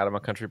Thank God I'm a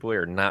Country Boy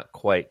are not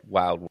quite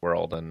Wild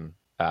World and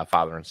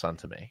Father and Son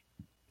to me.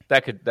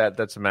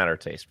 That's a matter of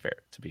taste,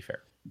 to be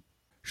fair.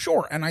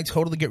 Sure, and I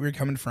totally get where you're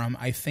coming from.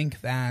 I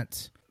think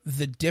that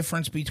the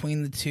difference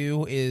between the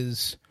two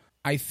is,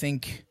 I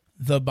think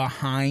the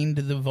behind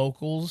the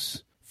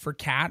vocals for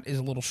Cat is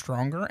a little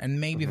stronger,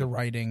 and maybe the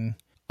writing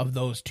of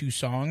those two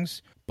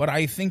songs. But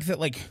I think that,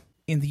 like,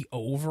 in the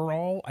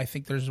overall, I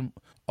think there's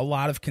a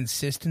lot of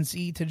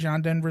consistency to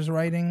John Denver's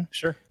writing.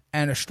 Sure.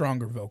 And a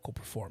stronger vocal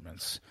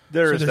performance.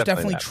 There's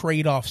definitely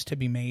trade-offs to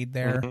be made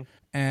there.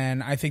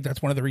 And I think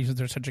that's one of the reasons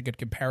there's such a good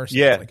comparison.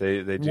 Yeah, like,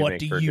 they do. What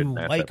do you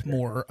like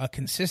more, a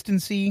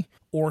consistency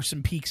or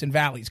some peaks and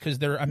valleys? Because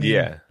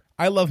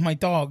I Love My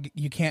Dog,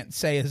 you can't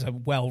say is a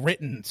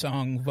well-written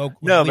song vocally.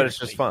 No, but it's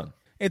just fun.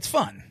 It's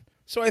fun.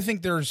 So I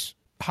think there's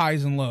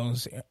highs and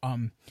lows.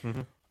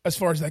 As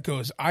far as that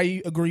goes,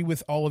 I agree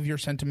with all of your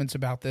sentiments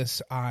about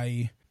this.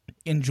 I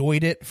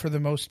enjoyed it for the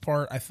most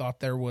part. I thought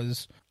there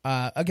was,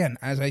 again,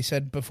 as I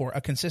said before,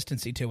 a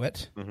consistency to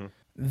it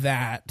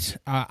that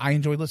I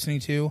enjoyed listening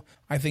to.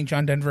 I think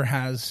John Denver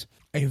has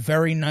a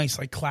very nice,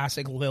 like,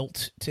 classic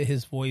lilt to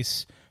his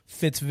voice.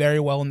 Fits very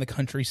well in the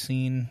country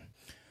scene.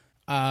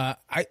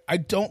 I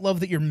don't love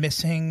that you're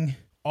missing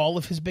all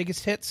of his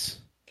biggest hits.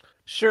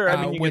 Sure,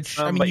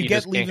 you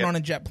get Leaving on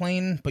a Jet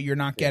Plane, but you're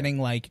not getting,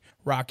 like,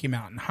 Rocky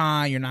Mountain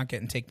High. You're not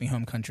getting Take Me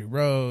Home Country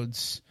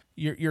Roads.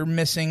 You're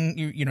missing,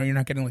 you're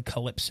not getting, like,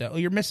 Calypso.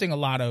 You're missing a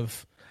lot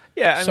of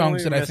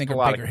songs that I think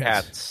are bigger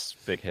hits.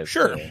 Big hits.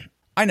 Sure,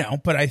 I know,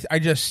 but I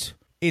just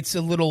it's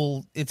a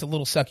little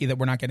sucky that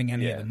we're not getting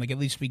any of them. Like, at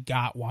least we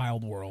got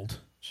Wild World.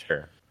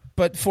 Sure,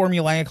 but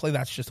formulaically,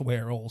 that's just the way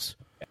it rolls.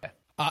 Yeah.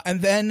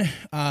 And then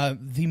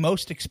the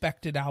most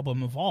expected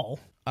album of all,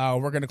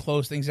 we're going to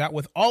close things out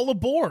with All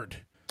Aboard,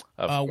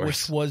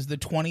 which was the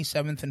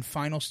 27th and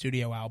final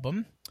studio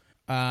album,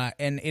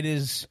 and it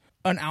is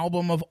an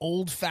album of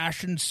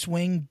old-fashioned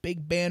swing,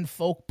 big band,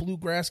 folk,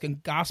 bluegrass,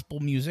 and gospel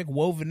music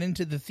woven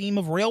into the theme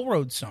of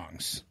railroad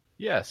songs.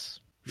 Yes.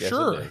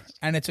 Sure.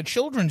 And it's a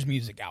children's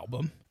music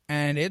album.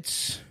 And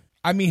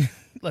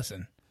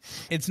listen,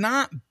 it's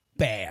not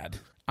bad.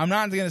 I'm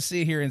not going to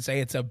sit here and say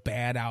it's a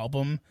bad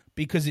album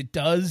because it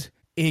does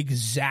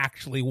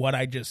exactly what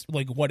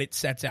what it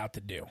sets out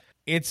to do.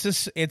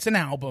 It's an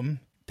album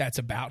that's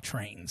about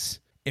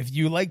trains. If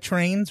you like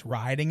trains,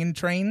 riding in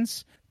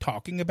trains,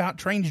 talking about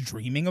trains,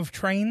 dreaming of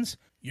trains,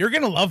 you're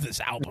going to love this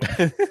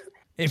album.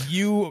 If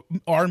you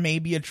are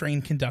maybe a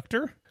train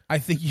conductor, I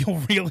think you'll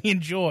really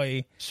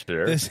enjoy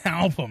this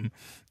album.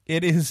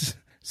 It is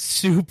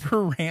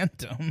super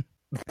random.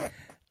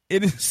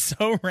 It is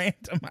so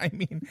random.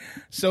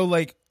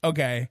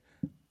 Okay,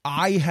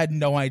 I had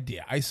no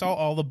idea. I saw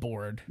All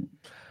Aboard.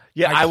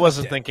 Yeah, I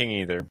wasn't thinking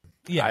either.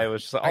 Yeah, I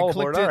was just like, All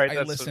Aboard, all right.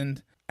 I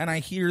listened. And I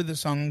hear the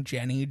song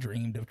Jenny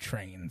Dreamed of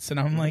Trains, and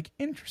I'm like,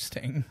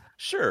 interesting.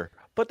 Sure.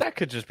 but that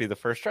could just be the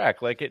first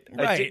track. Like it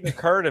Right. didn't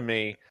occur to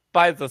me.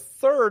 By the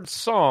third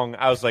song,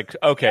 I was like,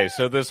 okay,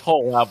 so this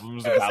whole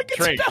album's about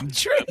trains. It's about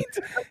trains.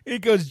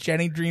 It goes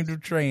Jenny Dreamed of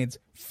Trains,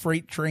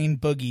 Freight Train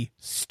Boogie,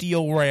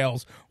 Steel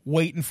Rails,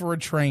 Waiting for a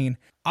Train.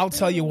 I'll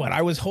tell you what,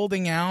 I was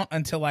holding out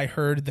until I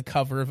heard the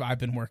cover of I've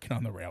Been Working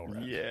on the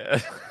Railroad. Yeah.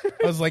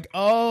 I was like,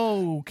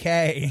 oh,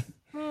 okay.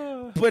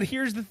 But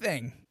here's the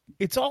thing.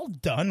 It's all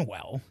done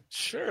well.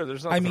 Sure,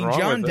 there's nothing wrong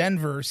John with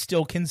Denver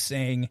still can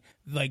sing.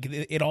 Like,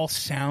 it all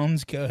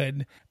sounds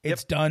good.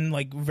 It's done,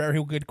 like,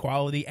 very good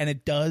quality, and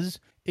it does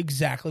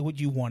exactly what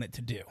you want it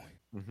to do.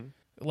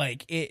 Mm-hmm.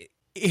 Like,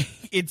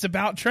 it's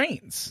about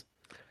trains.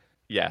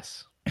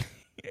 Yes.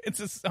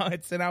 It's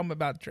an album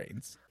about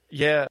trains.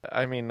 Yeah,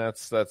 I mean,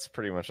 that's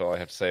pretty much all I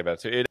have to say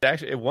about it.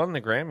 It won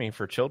the Grammy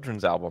for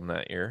Children's Album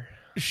that year.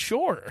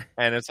 Sure.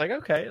 And it's like,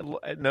 okay,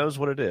 it knows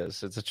what it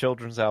is. It's a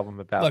children's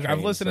album about Look, trains.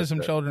 I've listened to some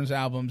children's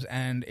albums,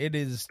 and it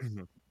is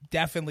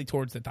definitely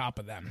towards the top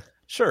of them.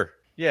 Sure.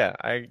 Yeah,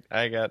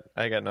 I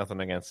got nothing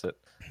against it.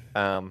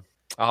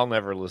 I'll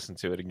never listen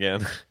to it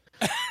again.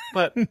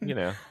 But, you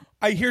know.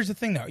 Here's the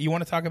thing, though. You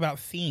want to talk about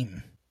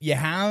theme. You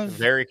have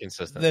very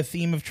consistent. The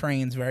theme of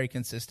trains, very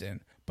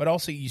consistent. But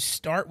also, you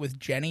start with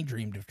Jenny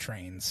Dreamed of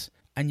Trains,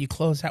 and you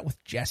close out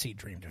with Jesse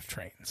Dreamed of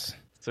Trains.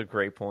 It's a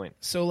great point.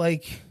 So,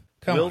 like,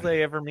 will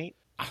they ever meet?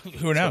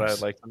 Who knows? That's what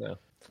I'd like to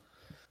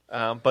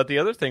know. But the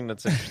other thing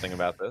that's interesting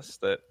about this,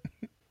 that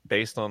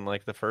based on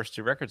like the first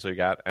two records we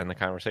got and the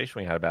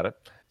conversation we had about it,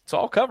 it's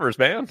all covers,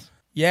 man.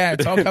 Yeah,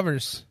 it's all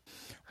covers.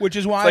 Which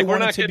is why we're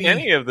not getting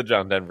any of the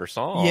John Denver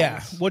songs.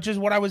 Yeah, which is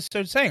what I was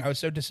saying. I was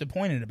so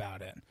disappointed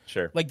about it.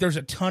 Sure. Like, there's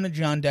a ton of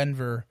John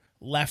Denver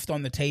left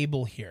on the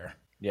table here.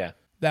 Yeah.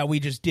 That we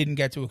just didn't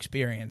get to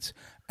experience.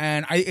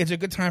 And it's a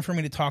good time for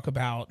me to talk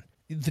about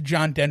the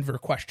John Denver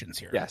questions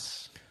here.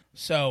 Yes.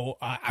 So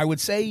I would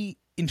say,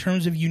 in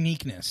terms of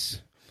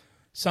uniqueness,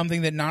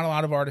 something that not a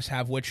lot of artists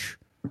have, which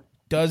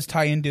does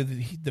tie into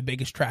the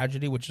biggest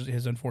tragedy, which is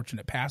his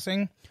unfortunate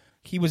passing.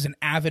 He was an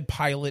avid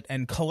pilot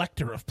and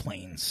collector of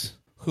planes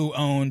who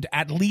owned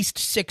at least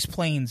 6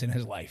 planes in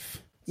his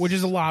life, which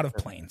is a lot of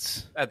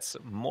planes. That's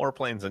more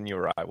planes than you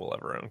or I will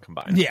ever own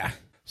combined. Yeah.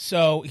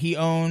 So he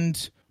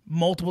owned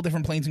multiple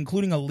different planes,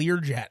 including a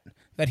Learjet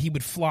that he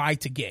would fly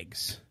to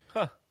gigs.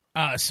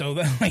 Huh. So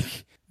that,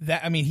 like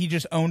that, I mean, he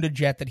just owned a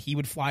jet that he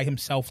would fly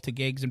himself to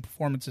gigs and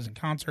performances and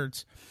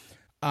concerts.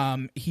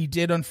 He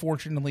did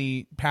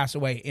unfortunately pass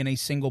away in a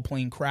single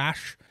plane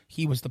crash.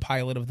 He was the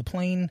pilot of the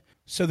plane.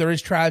 So there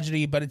is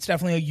tragedy, but it's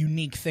definitely a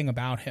unique thing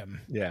about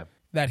him. Yeah.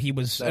 That he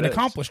was an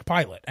accomplished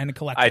pilot and a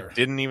collector. I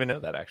didn't even know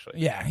that, actually.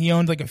 Yeah, he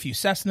owned like a few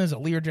Cessnas, a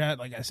Learjet,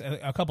 like I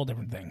said, a couple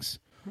different things.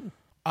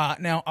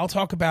 Now, I'll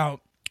talk about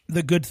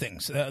the good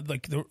things,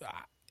 like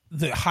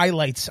the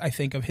highlights, I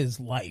think, of his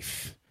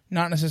life.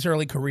 Not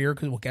necessarily career,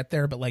 because we'll get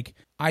there, but like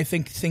I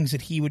think things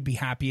that he would be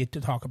happy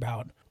to talk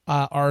about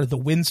are the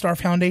WinStar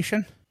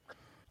Foundation.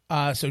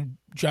 So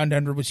John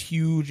Denver was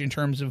huge in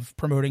terms of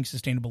promoting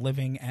sustainable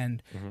living,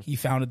 and he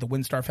founded the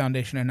WinStar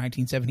Foundation in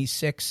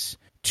 1976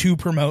 to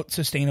promote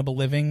sustainable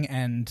living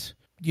and,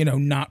 you know,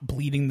 not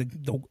bleeding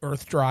the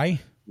earth dry.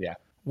 Yeah.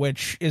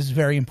 Which is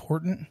very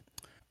important.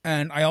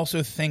 And I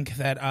also think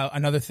that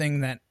another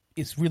thing that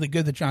is really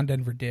good that John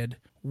Denver did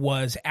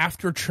was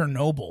after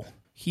Chernobyl,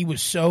 he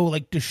was so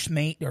like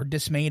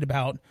dismayed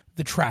about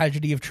the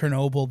tragedy of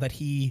Chernobyl that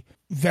he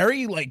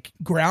very like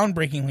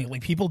groundbreakingly,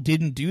 like people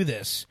didn't do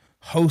this,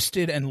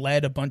 hosted and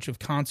led a bunch of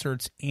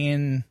concerts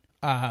in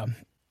oh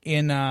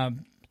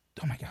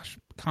my gosh,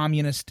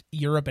 communist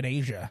Europe and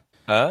Asia.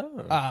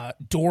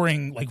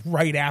 During like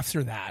right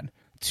after that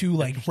to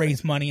like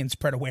raise money and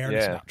spread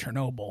awareness about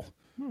Chernobyl,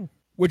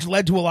 which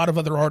led to a lot of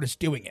other artists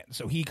doing it.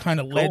 So he kind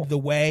of led the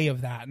way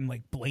of that and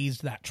like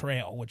blazed that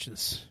trail, which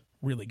is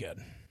really good.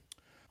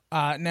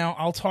 Now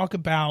I'll talk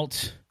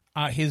about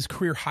his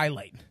career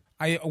highlight,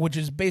 which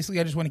is basically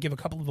I just want to give a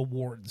couple of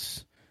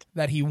awards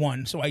that he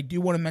won. So I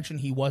do want to mention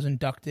he was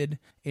inducted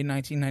in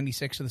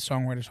 1996 to the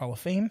Songwriters Hall of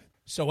Fame.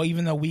 So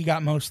even though we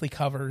got mostly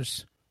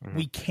covers,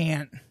 we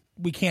can't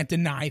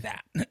deny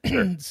that.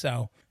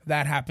 So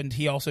that happened.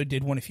 He also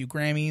did win a few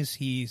Grammys.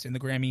 He's in the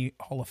Grammy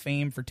Hall of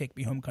Fame for Take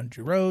Me Home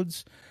Country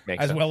Roads,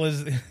 well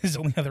as his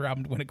only other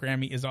album to win a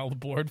Grammy is All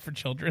Aboard for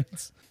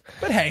Children's.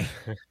 But hey,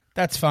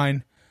 that's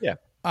fine. Yeah.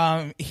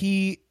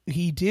 He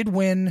did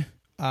win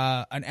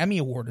an Emmy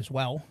Award as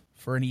well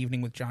for An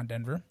Evening with John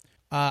Denver.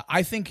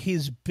 I think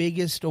his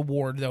biggest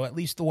award, though, at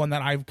least the one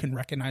that I can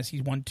recognize,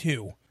 he's won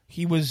 2.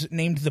 He was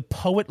named the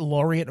Poet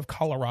Laureate of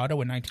Colorado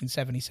in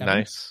 1977.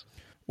 Nice.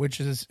 Which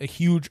is a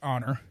huge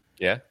honor.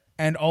 Yeah.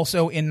 And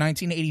also in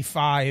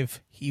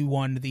 1985, he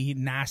won the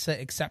NASA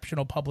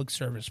Exceptional Public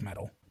Service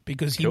Medal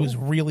because he was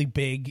really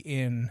big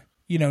in,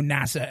 you know,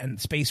 NASA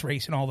and space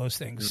race and all those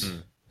things. Mm-hmm.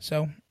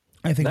 So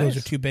I think those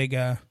are 2 big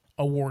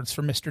awards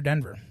for Mr.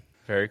 Denver.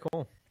 Very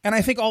cool. And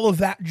I think all of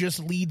that just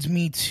leads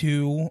me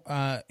to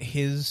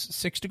his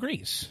 6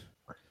 degrees.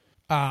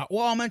 Well,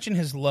 I'll mention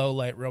his low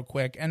light real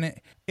quick, and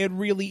it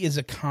really is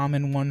a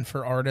common one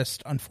for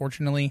artists,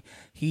 unfortunately.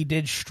 He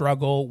did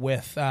struggle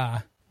with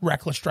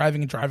reckless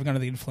driving and driving under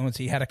the influence.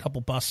 He had a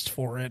couple busts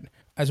for it,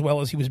 as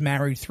well as he was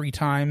married 3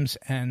 times,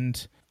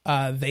 and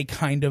they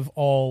kind of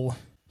all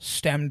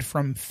stemmed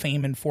from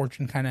fame and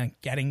fortune kind of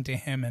getting to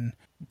him and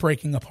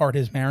breaking apart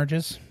his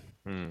marriages.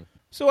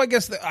 So I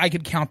guess I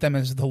could count them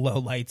as the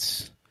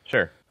lowlights.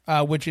 Sure.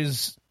 Which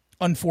is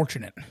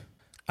unfortunate.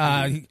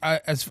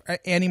 As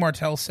Andy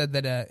Martell said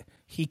that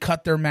he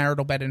cut their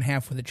marital bed in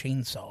half with a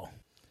chainsaw.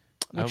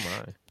 Which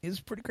is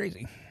pretty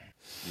crazy.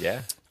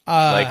 Yeah.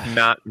 Like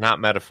not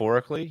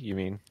metaphorically, you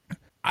mean?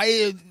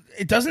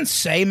 It doesn't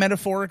say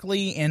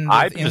metaphorically in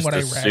what I read.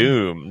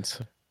 Assumed.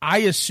 I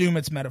assume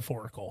it's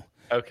metaphorical.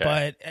 Okay.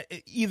 But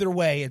either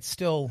way, it's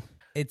saying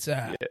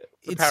that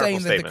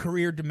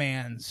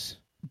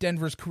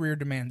Denver's career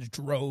demands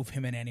drove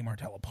him and Andy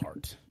Martell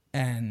apart.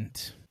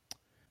 And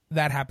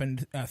that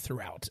happened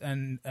throughout.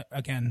 And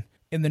again,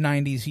 in the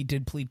 90s, he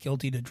did plead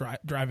guilty to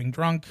driving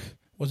drunk,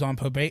 was on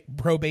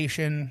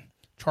probation,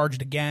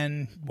 charged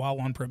again while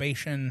on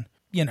probation.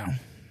 You know.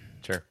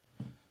 Sure.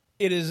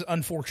 It is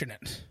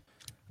unfortunate.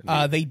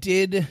 They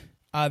did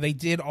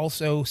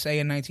also say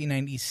in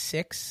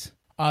 1996,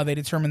 they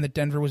determined that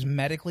Denver was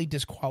medically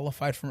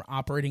disqualified from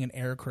operating an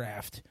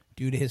aircraft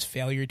due to his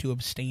failure to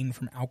abstain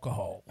from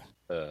alcohol.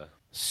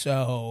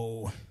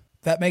 So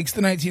that makes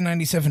the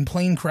 1997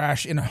 plane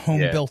crash in a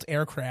home-built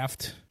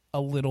aircraft a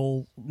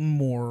little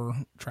more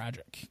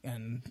tragic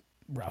and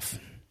rough.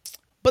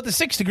 But the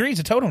 6 degrees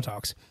of Totem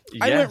Talks,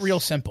 yes. I went real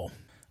simple.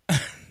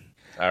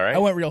 All right. I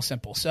went real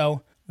simple.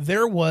 So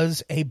there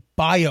was a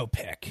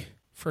biopic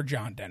for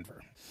John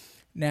Denver.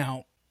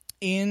 Now,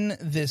 in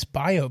this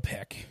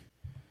biopic,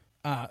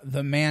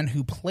 the man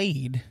who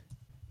played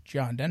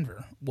John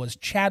Denver was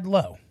Chad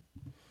Lowe.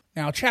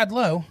 Now, Chad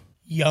Lowe,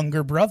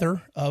 younger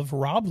brother of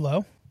Rob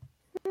Lowe.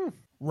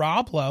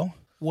 Rob Lowe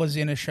was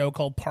in a show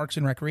called Parks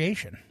and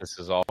Recreation. This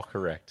is all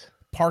correct.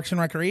 Parks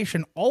and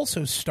Recreation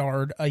also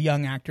starred a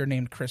young actor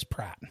named Chris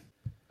Pratt.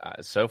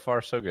 So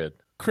far, so good.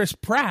 Chris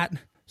Pratt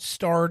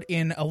starred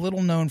in a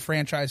little-known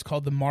franchise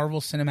called the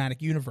Marvel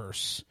Cinematic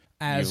Universe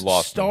as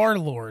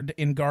Star-Lord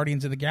in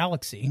Guardians of the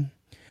Galaxy.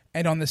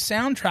 And on the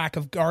soundtrack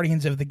of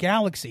Guardians of the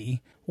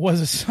Galaxy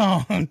was a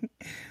song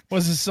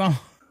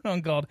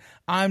called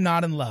I'm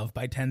Not in Love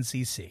by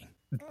 10cc.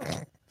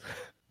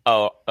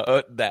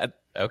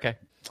 Okay.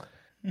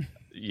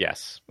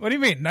 Yes. What do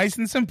you mean? Nice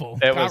and simple.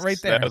 Got right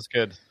there. That was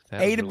good.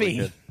 A to B.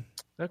 Good.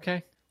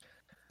 Okay.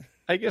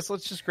 I guess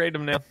let's just grade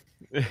them now.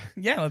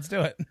 Yeah, let's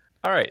do it.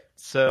 All right.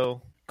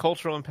 So,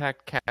 cultural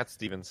impact, Cat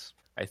Stevens.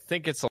 I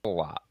think it's a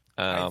lot.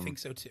 I think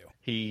so too.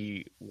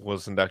 He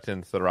was inducted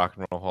into the Rock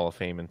and Roll Hall of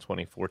Fame in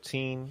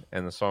 2014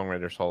 and the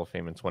Songwriters Hall of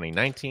Fame in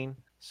 2019.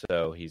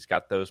 So he's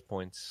got those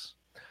points.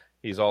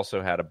 He's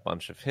also had a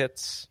bunch of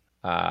hits.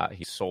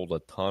 He sold a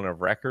ton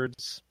of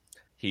records.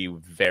 He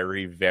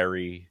very,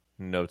 very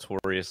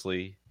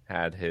notoriously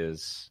had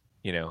his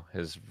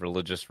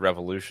religious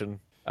revolution,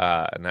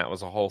 and that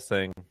was a whole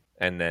thing.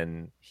 And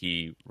then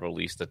he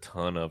released a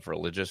ton of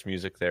religious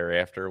music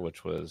thereafter,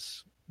 which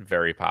was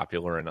very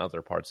popular in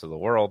other parts of the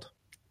world.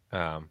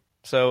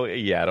 So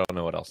yeah, I don't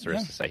know what else there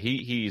is to say.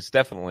 He's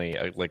definitely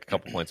a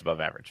couple points above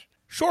average.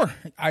 Sure,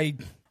 I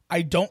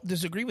don't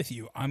disagree with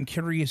you. I'm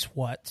curious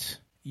what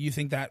you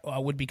think that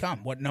would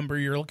become. What number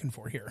you're looking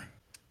for here?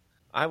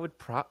 I would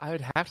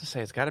have to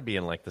say it's got to be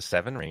in like the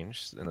 7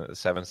 range, in the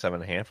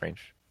 7.5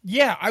 range.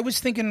 Yeah, I was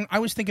thinking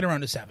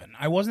around a 7.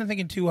 I wasn't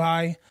thinking too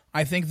high.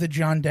 I think that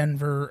John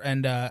Denver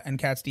and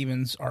Cat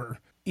Stevens are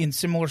in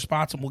similar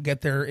spots, and we'll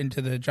get there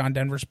into the John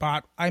Denver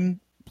spot. I'm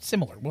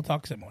similar. We'll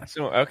talk similar.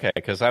 So, okay,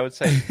 because I would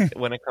say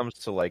when it comes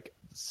to like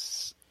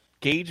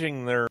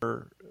gauging their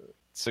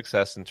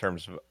success in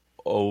terms of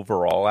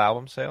overall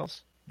album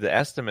sales, the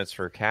estimates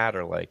for Cat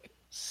are like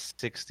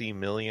 60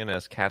 million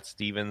as Cat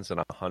Stevens and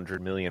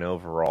 100 million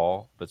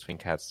overall between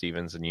Cat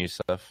Stevens and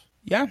Yusuf.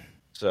 Yeah.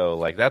 So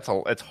like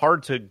it's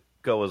hard to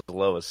go as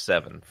low as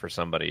 7 for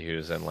somebody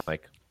who's in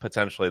like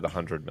potentially the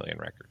 100 million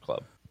record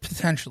club.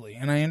 Potentially,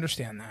 and I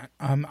understand that.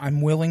 I'm not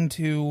willing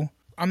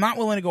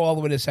to go all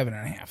the way to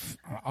 7.5.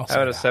 How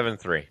about a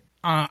 7.3?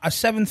 A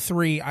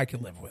 7.3 I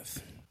could live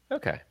with.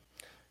 Okay.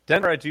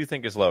 Denver I do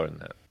think is lower than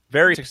that.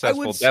 Very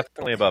successful,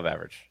 definitely above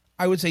average.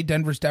 I would say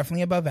Denver's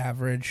definitely above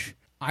average.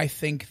 I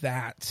think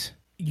that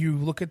you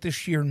look at the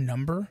sheer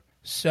number.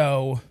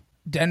 So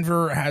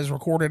Denver has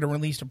recorded and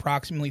released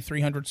approximately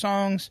 300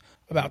 songs,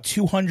 about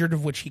 200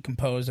 of which he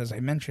composed, as I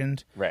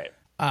mentioned. Right.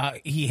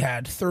 He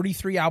had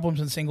 33 albums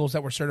and singles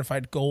that were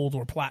certified gold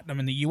or platinum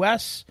in the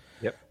U.S.,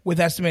 yep, with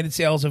estimated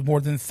sales of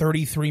more than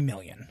 33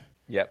 million.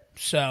 Yep.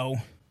 So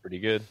pretty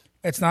good.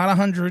 It's not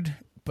 100,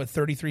 but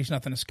 33 is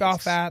nothing to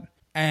scoff at.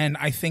 And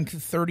I think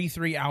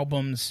 33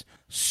 albums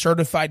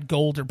certified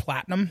gold or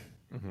platinum.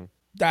 Mm-hmm.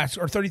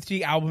 Or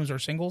 33 albums or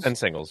singles. And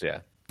singles, yeah.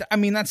 I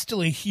mean, that's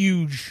still a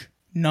huge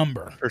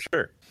number. For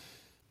sure.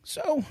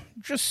 So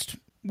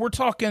we're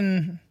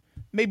talking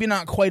maybe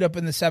not quite up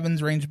in the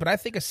 7s range, but I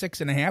think a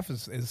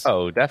 6.5 is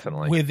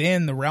definitely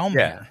within the realm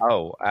there.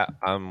 Oh,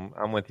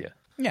 I'm with you.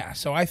 Yeah,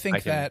 so I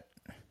think that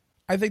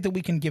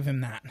we can give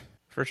him that.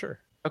 For sure.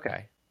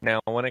 Okay. Now,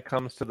 when it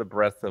comes to the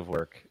breadth of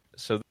work,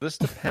 So this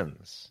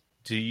depends.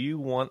 Do you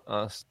want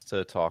us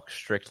to talk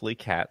strictly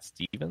Cat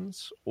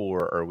Stevens,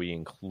 or are we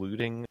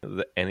including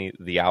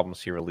the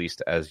albums he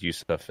released as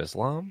Yusuf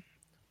Islam?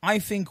 I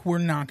think we're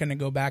not going to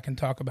go back and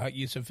talk about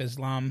Yusuf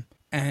Islam,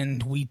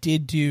 and we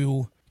did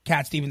do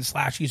Cat Stevens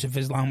 / Yusuf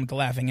Islam with the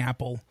Laughing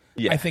Apple.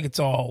 Yeah. I think it's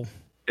all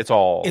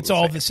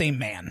the same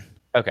man.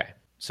 Okay,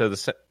 so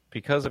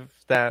because of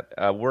that,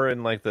 we're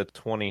in like the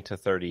 20 to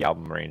 30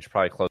 album range,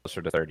 probably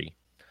closer to 30.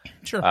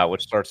 Sure.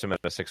 Which starts him at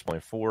a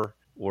 6.4.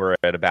 We're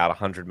at about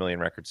 100 million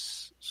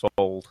records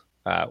sold,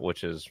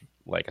 which is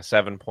like a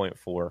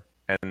 7.4.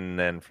 And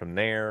then from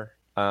there,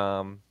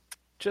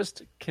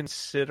 just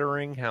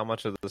considering how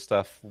much of the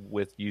stuff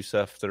with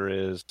Yusuf there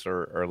is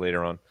or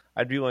later on,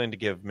 I'd be willing to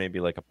give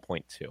maybe like a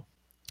 0.2.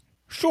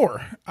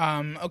 Sure.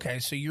 Okay,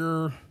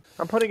 so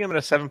I'm putting him at a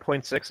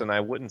 7.6, and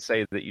I wouldn't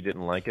say that you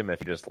didn't like him if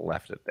you just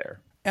left it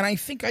there. And I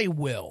think I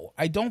will.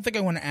 I don't think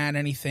I want to add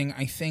anything.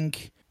 I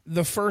think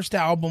the first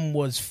album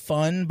was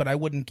fun, but I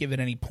wouldn't give it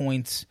any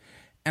points.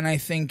 And I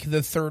think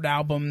the third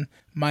album,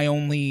 my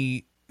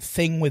only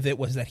thing with it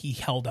was that he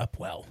held up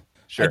well.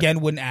 Sure. Again,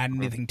 wouldn't add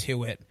anything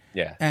to it.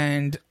 Yeah.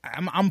 And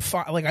I'm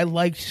like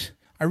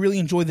I really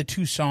enjoy the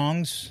two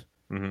songs,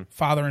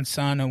 Father and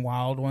Son and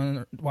Wild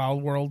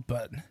World,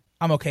 but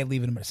I'm okay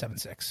leaving him at a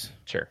 7.6.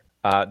 Sure.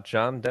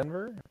 John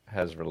Denver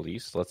has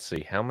released, let's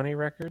see, how many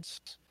records?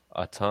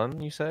 A ton,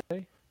 you say?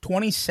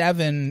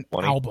 27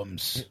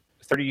 albums.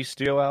 30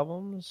 studio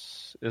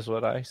albums is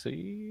what I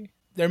see.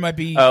 There might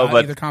be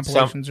either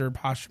compilations or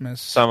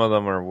posthumous. Some of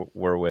them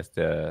were with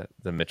the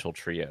Mitchell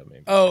Trio,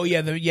 maybe. Oh,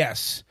 yeah,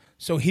 yes.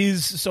 So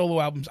his solo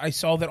albums, I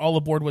saw that All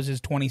Aboard was his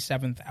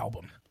 27th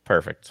album.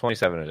 Perfect.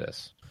 27 it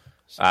is.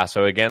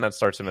 So again, that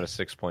starts him at a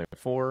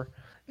 6.4.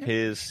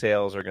 His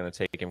sales are going to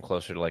take him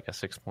closer to like a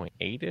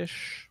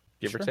 6.8-ish,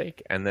 give or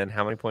take. And then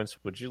how many points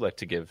would you like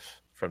to give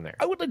from there?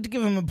 I would like to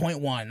give him a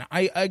 0.1.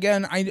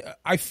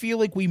 I feel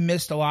like we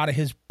missed a lot of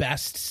his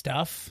best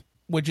stuff,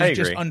 which is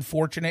just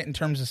unfortunate in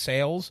terms of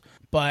sales.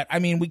 But, I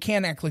mean, we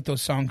can't act like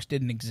those songs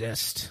didn't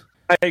exist.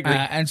 I agree.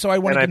 And so I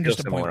want to give him just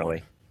a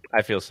 0.1.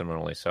 I feel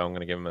similarly, so I'm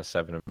going to give him a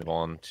 7 and move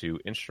on to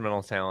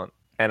instrumental talent.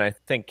 And I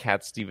think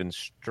Cat Stevens'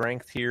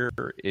 strength here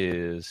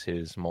is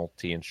his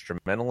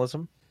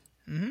multi-instrumentalism.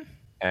 Mm-hmm.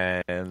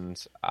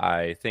 And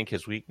I think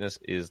his weakness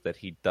is that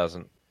he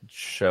doesn't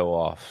show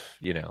off,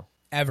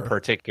 ever,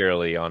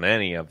 particularly on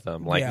any of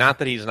them. Not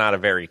that he's not a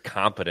very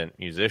competent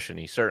musician.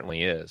 He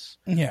certainly is.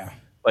 Yeah.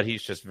 But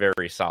he's just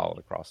very solid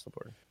across the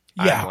board.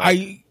 Yeah,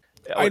 I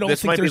don't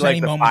think there's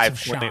any moments of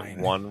shine. This might be like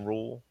the 5.1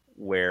 rule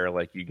where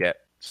you get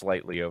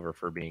slightly over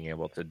for being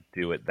able to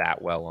do it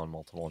that well on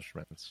multiple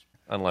instruments,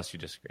 unless you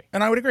disagree.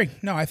 And I would agree.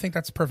 No, I think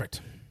that's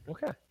perfect.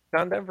 Okay.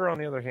 John Denver, on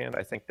the other hand,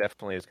 I think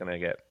definitely is going to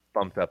get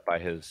bumped up by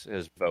his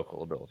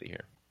vocal ability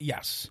here.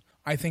 Yes.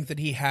 I think that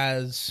he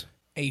has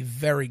a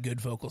very good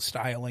vocal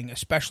styling,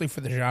 especially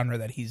for the genre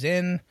that he's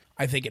in.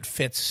 I think it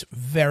fits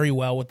very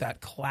well with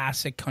that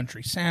classic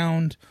country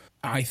sound.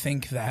 I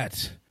think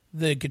that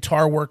the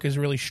guitar work is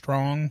really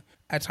strong.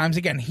 At times,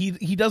 again,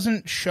 he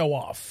doesn't show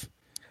off.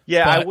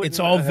 Yeah, I wouldn't it's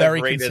all have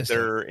very rated consistent.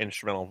 Their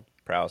instrumental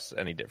prowess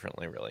any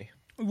differently, really.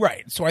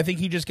 Right. So I think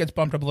he just gets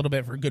bumped up a little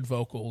bit for good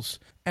vocals,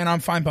 and I'm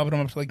fine bumping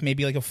him up to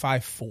maybe a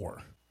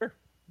 5.4. Sure,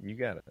 you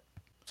got it.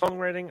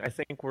 Songwriting, I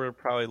think we're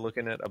probably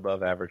looking at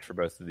above average for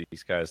both of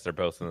these guys. They're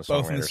both in the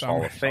Songwriters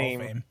Hall of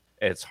Fame.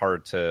 It's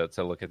hard to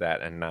look at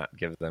that and not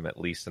give them at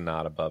least a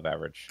nod above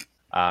average.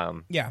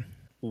 Yeah.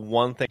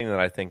 One thing that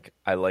I think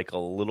I like a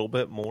little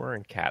bit more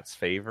in Cat's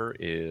favor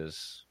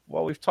is,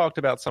 well, we've talked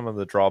about some of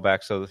the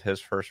drawbacks of his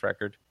first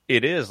record.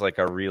 It is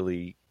a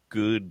really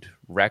good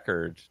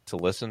record to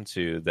listen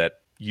to that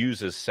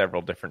uses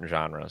several different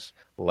genres.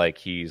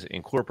 He's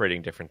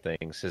incorporating different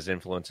things. His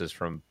influences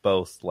from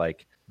both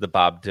the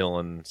Bob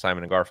Dylan,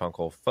 Simon and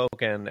Garfunkel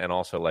folk end, and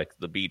also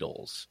the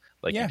Beatles.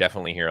 You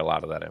definitely hear a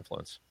lot of that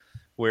influence.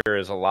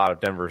 Whereas a lot of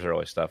Denver's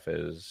early stuff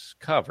is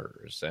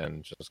covers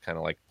and just kind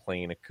of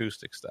plain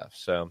acoustic stuff.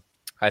 So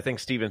I think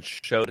Stevens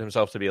showed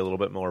himself to be a little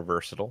bit more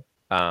versatile,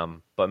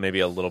 but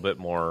maybe a little bit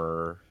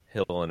more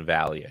hill and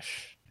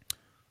valley-ish.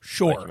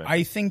 Sure.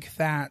 I think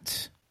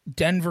that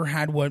Denver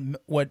had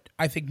what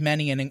I think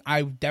many, and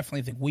I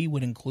definitely think we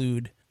would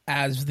include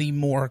as the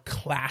more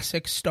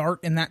classic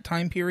start in that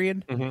time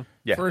period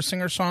for a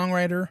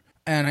singer-songwriter.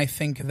 And I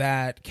think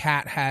that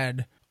Cat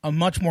had a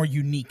much more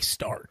unique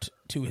start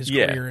to his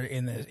career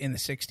in the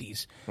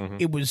 60s.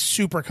 It was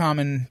super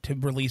common to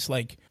release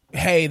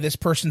hey, this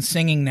person's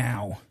singing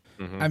now.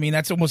 I mean,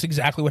 that's almost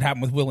exactly what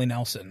happened with Willie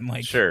Nelson.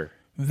 Sure.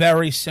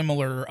 Very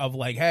similar of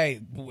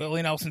hey,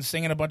 Willie Nelson's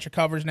singing a bunch of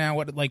covers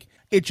now.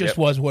 It just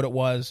was what it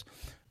was.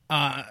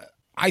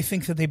 I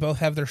think that they both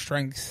have their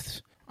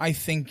strengths. I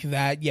think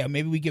that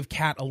maybe we give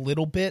Cat a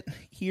little bit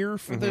here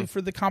for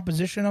the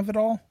composition of it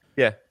all.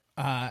 Yeah.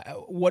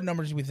 What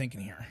numbers are we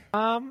thinking here?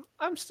 I'm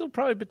still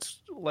probably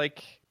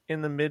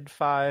in the mid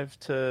 5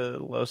 to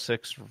low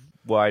 6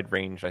 wide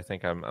range. I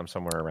think I'm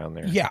somewhere around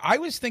there. Yeah, I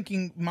was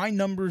thinking my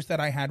numbers that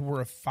I had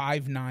were a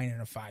 5.9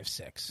 and a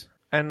 5.6.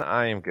 And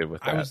I am good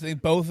with that. I was thinking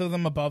both of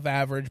them above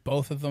average.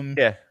 Both of them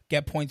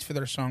get points for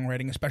their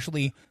songwriting,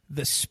 especially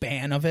the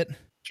span of it.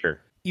 Sure.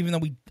 Even though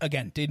we,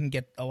 again, didn't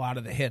get a lot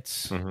of the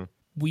hits,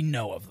 we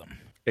know of them.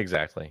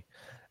 Exactly.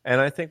 And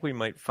I think we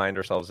might find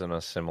ourselves in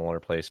a similar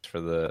place for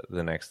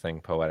the next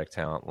thing, poetic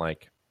talent.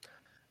 Like,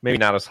 maybe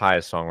not as high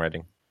as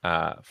songwriting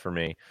for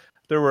me.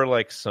 There were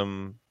like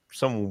some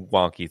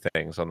wonky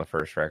things on the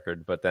first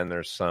record, but then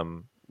there's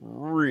some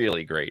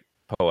really great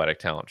poetic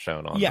talent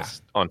shown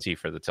on T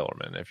for the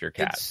Tillerman if you're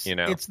Cat.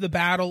 It's the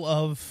battle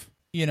of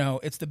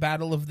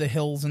the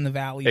hills and the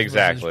valleys.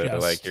 Exactly.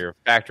 Like you're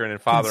factoring in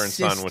Father and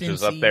Son, which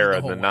is up there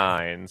in the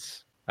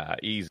nines.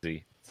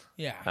 Easy.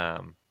 Yeah.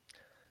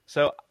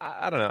 So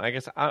I don't know. I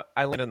guess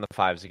I land in the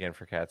 5s again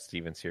for Cat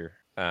Stevens here.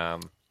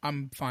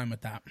 I'm fine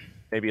with that.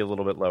 Maybe a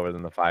little bit lower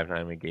than the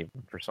 5.9 we gave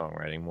him for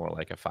songwriting, more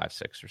like a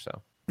 5.6 or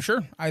so.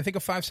 Sure. I think a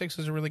 5.6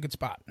 is a really good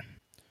spot.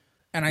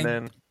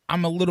 And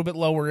I'm a little bit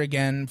lower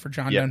again for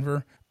John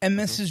Denver. And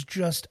this is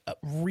just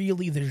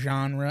really the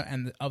genre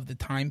and of the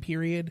time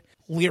period.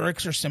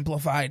 Lyrics are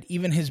simplified.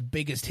 Even his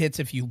biggest hits,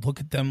 if you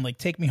look at them, like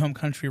Take Me Home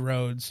Country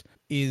Roads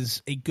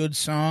is a good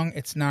song.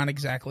 It's not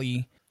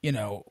exactly,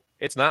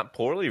 It's not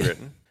poorly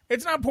written.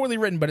 It's not poorly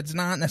written, but it's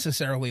not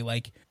necessarily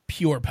like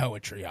pure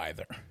poetry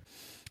either.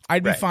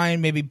 I'd be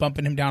fine maybe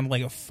bumping him down to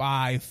like a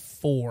 5.4,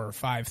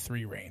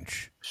 5.3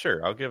 range.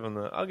 Sure, I'll give him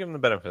the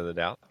benefit of the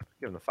doubt.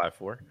 Give him the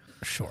 5.4.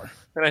 Sure.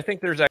 And I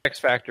think there's X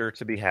factor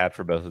to be had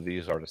for both of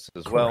these artists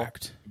as well.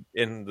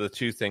 In the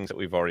two things that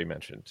we've already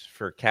mentioned.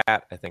 For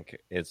Cat, I think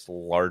it's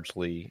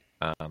largely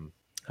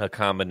a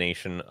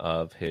combination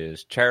of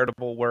his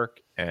charitable work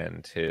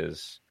and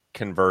his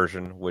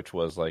conversion, which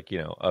was like,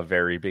 a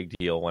very big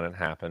deal when it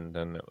happened,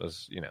 and it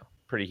was,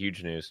 pretty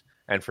huge news.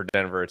 And for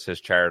Denver, it's his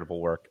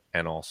charitable work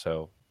and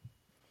also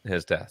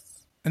his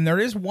death. And there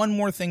is one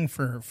more thing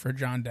for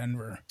John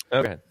Denver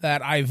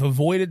that I've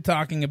avoided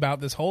talking about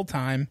this whole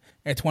time.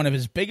 It's one of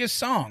his biggest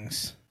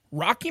songs.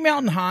 Rocky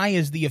Mountain High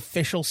is the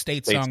official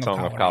state song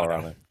of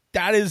Colorado.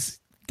 That's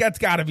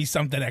got to be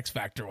something X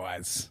Factor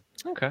wise.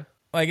 Okay.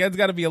 Like, that's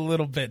got to be a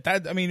little bit.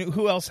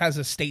 Who else has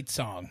a state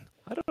song?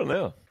 I don't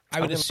know. I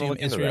would assume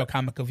Israel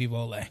Comico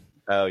Vivole.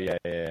 Oh,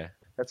 yeah.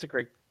 That's a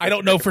great... I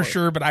don't know for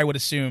sure, but I would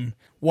assume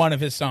one of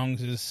his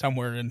songs is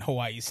somewhere in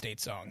Hawaii state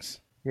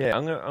songs. Yeah,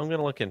 I'm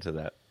gonna look into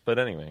that. But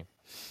anyway,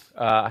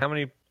 how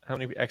many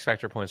X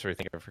Factor points are we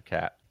thinking for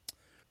Cat?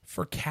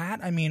 For Cat,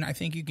 I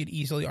think you could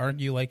easily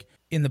argue like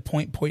in the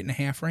point and a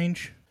half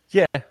range.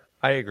 Yeah,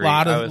 I agree.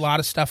 A lot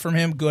of stuff from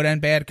him, good and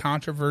bad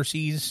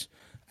controversies,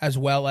 as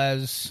well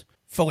as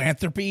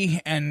philanthropy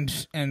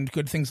and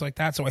good things like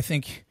that. So I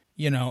think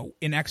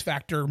in X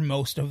Factor,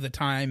 most of the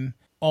time,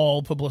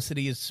 all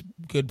publicity is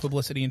good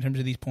publicity in terms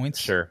of these points.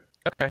 Sure.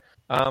 Okay.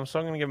 So I'm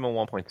going to give him a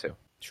 1.2.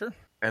 Sure.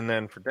 And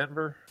then for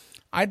Denver?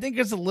 I think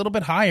it's a little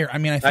bit higher. I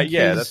think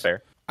that's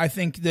fair. I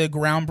think the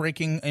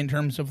groundbreaking in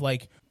terms of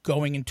like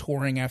going and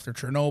touring after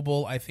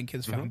Chernobyl, I think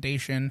his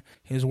foundation,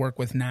 his work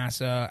with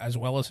NASA, as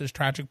well as his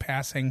tragic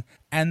passing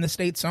and the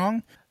state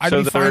song.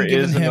 So there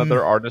is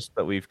another artist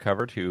that we've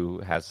covered who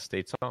has a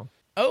state song.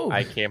 Oh,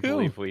 I can't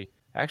believe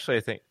I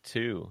think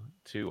two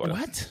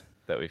artists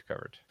that we've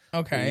covered.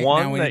 Okay.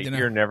 One that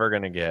you're never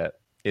going to get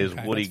is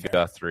Woody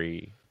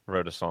Guthrie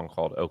wrote a song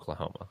called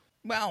Oklahoma.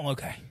 Well,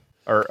 okay.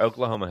 Or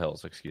Oklahoma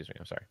Hills, excuse me.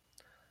 I'm sorry.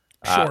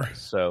 Sure.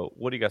 So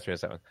Woody Guthrie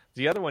has that one.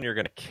 The other one you're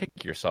going to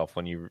kick yourself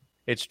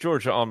it's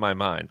Georgia on My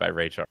Mind by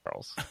Ray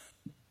Charles.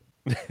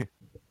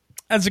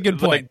 That's a good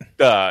point.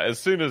 As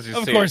soon as you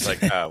see it, it's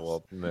like,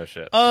 no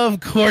shit. Of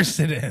course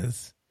it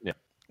is. Yeah.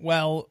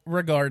 Well,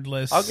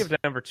 regardless. I'll give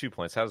Denver 2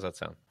 points. How does that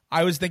sound?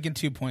 I was thinking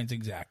 2 points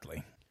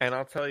exactly. And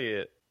I'll tell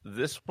you,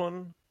 this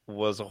one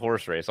was a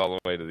horse race all the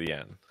way to the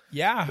end.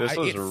 Yeah. This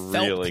was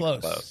really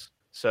close.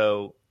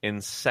 So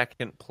in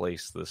second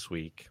place this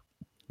week,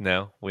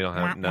 no, we don't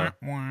have, no.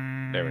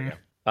 There we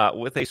go.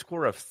 With a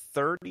score of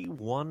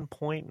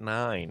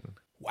 31.9.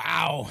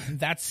 Wow,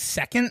 that's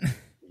second?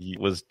 It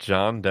was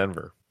John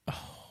Denver.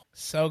 Oh,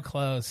 so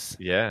close.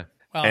 Yeah.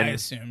 Well, I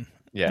assume.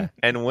 Yeah,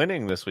 and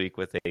winning this week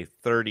with a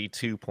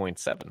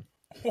 32.7.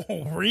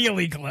 Oh,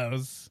 really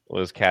close.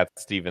 Was Cat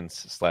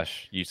Stevens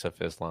 / Yusuf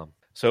Islam.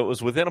 So it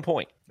was within a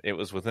point. It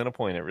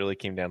really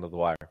came down to the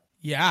wire.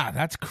 Yeah,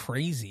 that's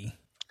crazy.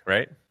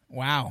 Right?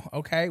 Wow.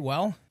 Okay,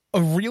 well,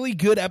 a really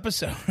good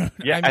episode.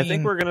 Yeah, I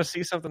think we're going to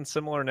see something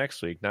similar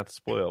next week. Not to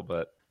spoil,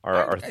 but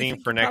our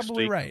theme for next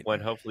week, when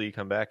hopefully you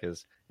come back,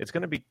 is it's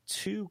going to be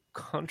two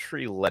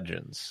country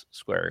legends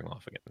squaring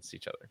off against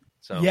each other.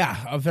 So yeah,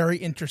 a very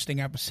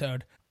interesting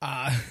episode.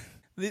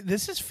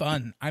 This is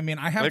fun. I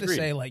have to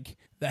say, like,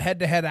 the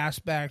head-to-head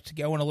aspect,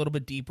 going a little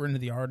bit deeper into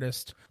the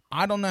artist.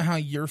 I don't know how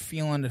you're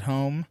feeling at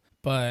home,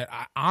 but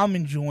I'm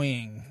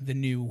enjoying the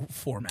new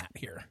format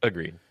here.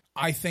 Agreed.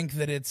 I think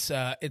that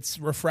it's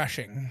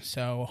refreshing.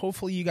 So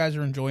hopefully you guys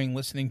are enjoying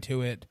listening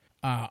to it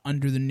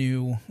under the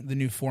new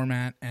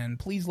format. And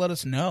please let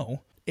us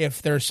know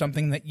if there's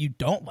something that you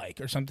don't like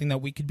or something that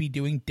we could be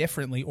doing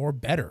differently or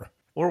better.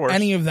 Or worse.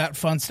 Any of that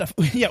fun stuff.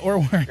 Yeah, or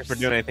worse. If we're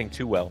doing anything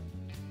too well.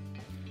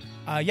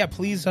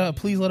 Please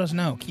let us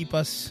know. Keep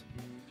us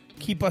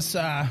keep us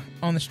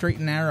on the straight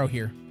and narrow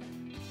here.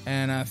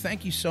 And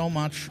thank you so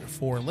much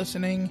for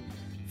listening.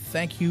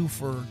 Thank you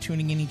for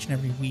tuning in each and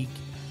every week.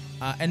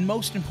 And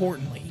most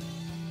importantly,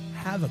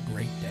 have a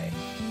great day.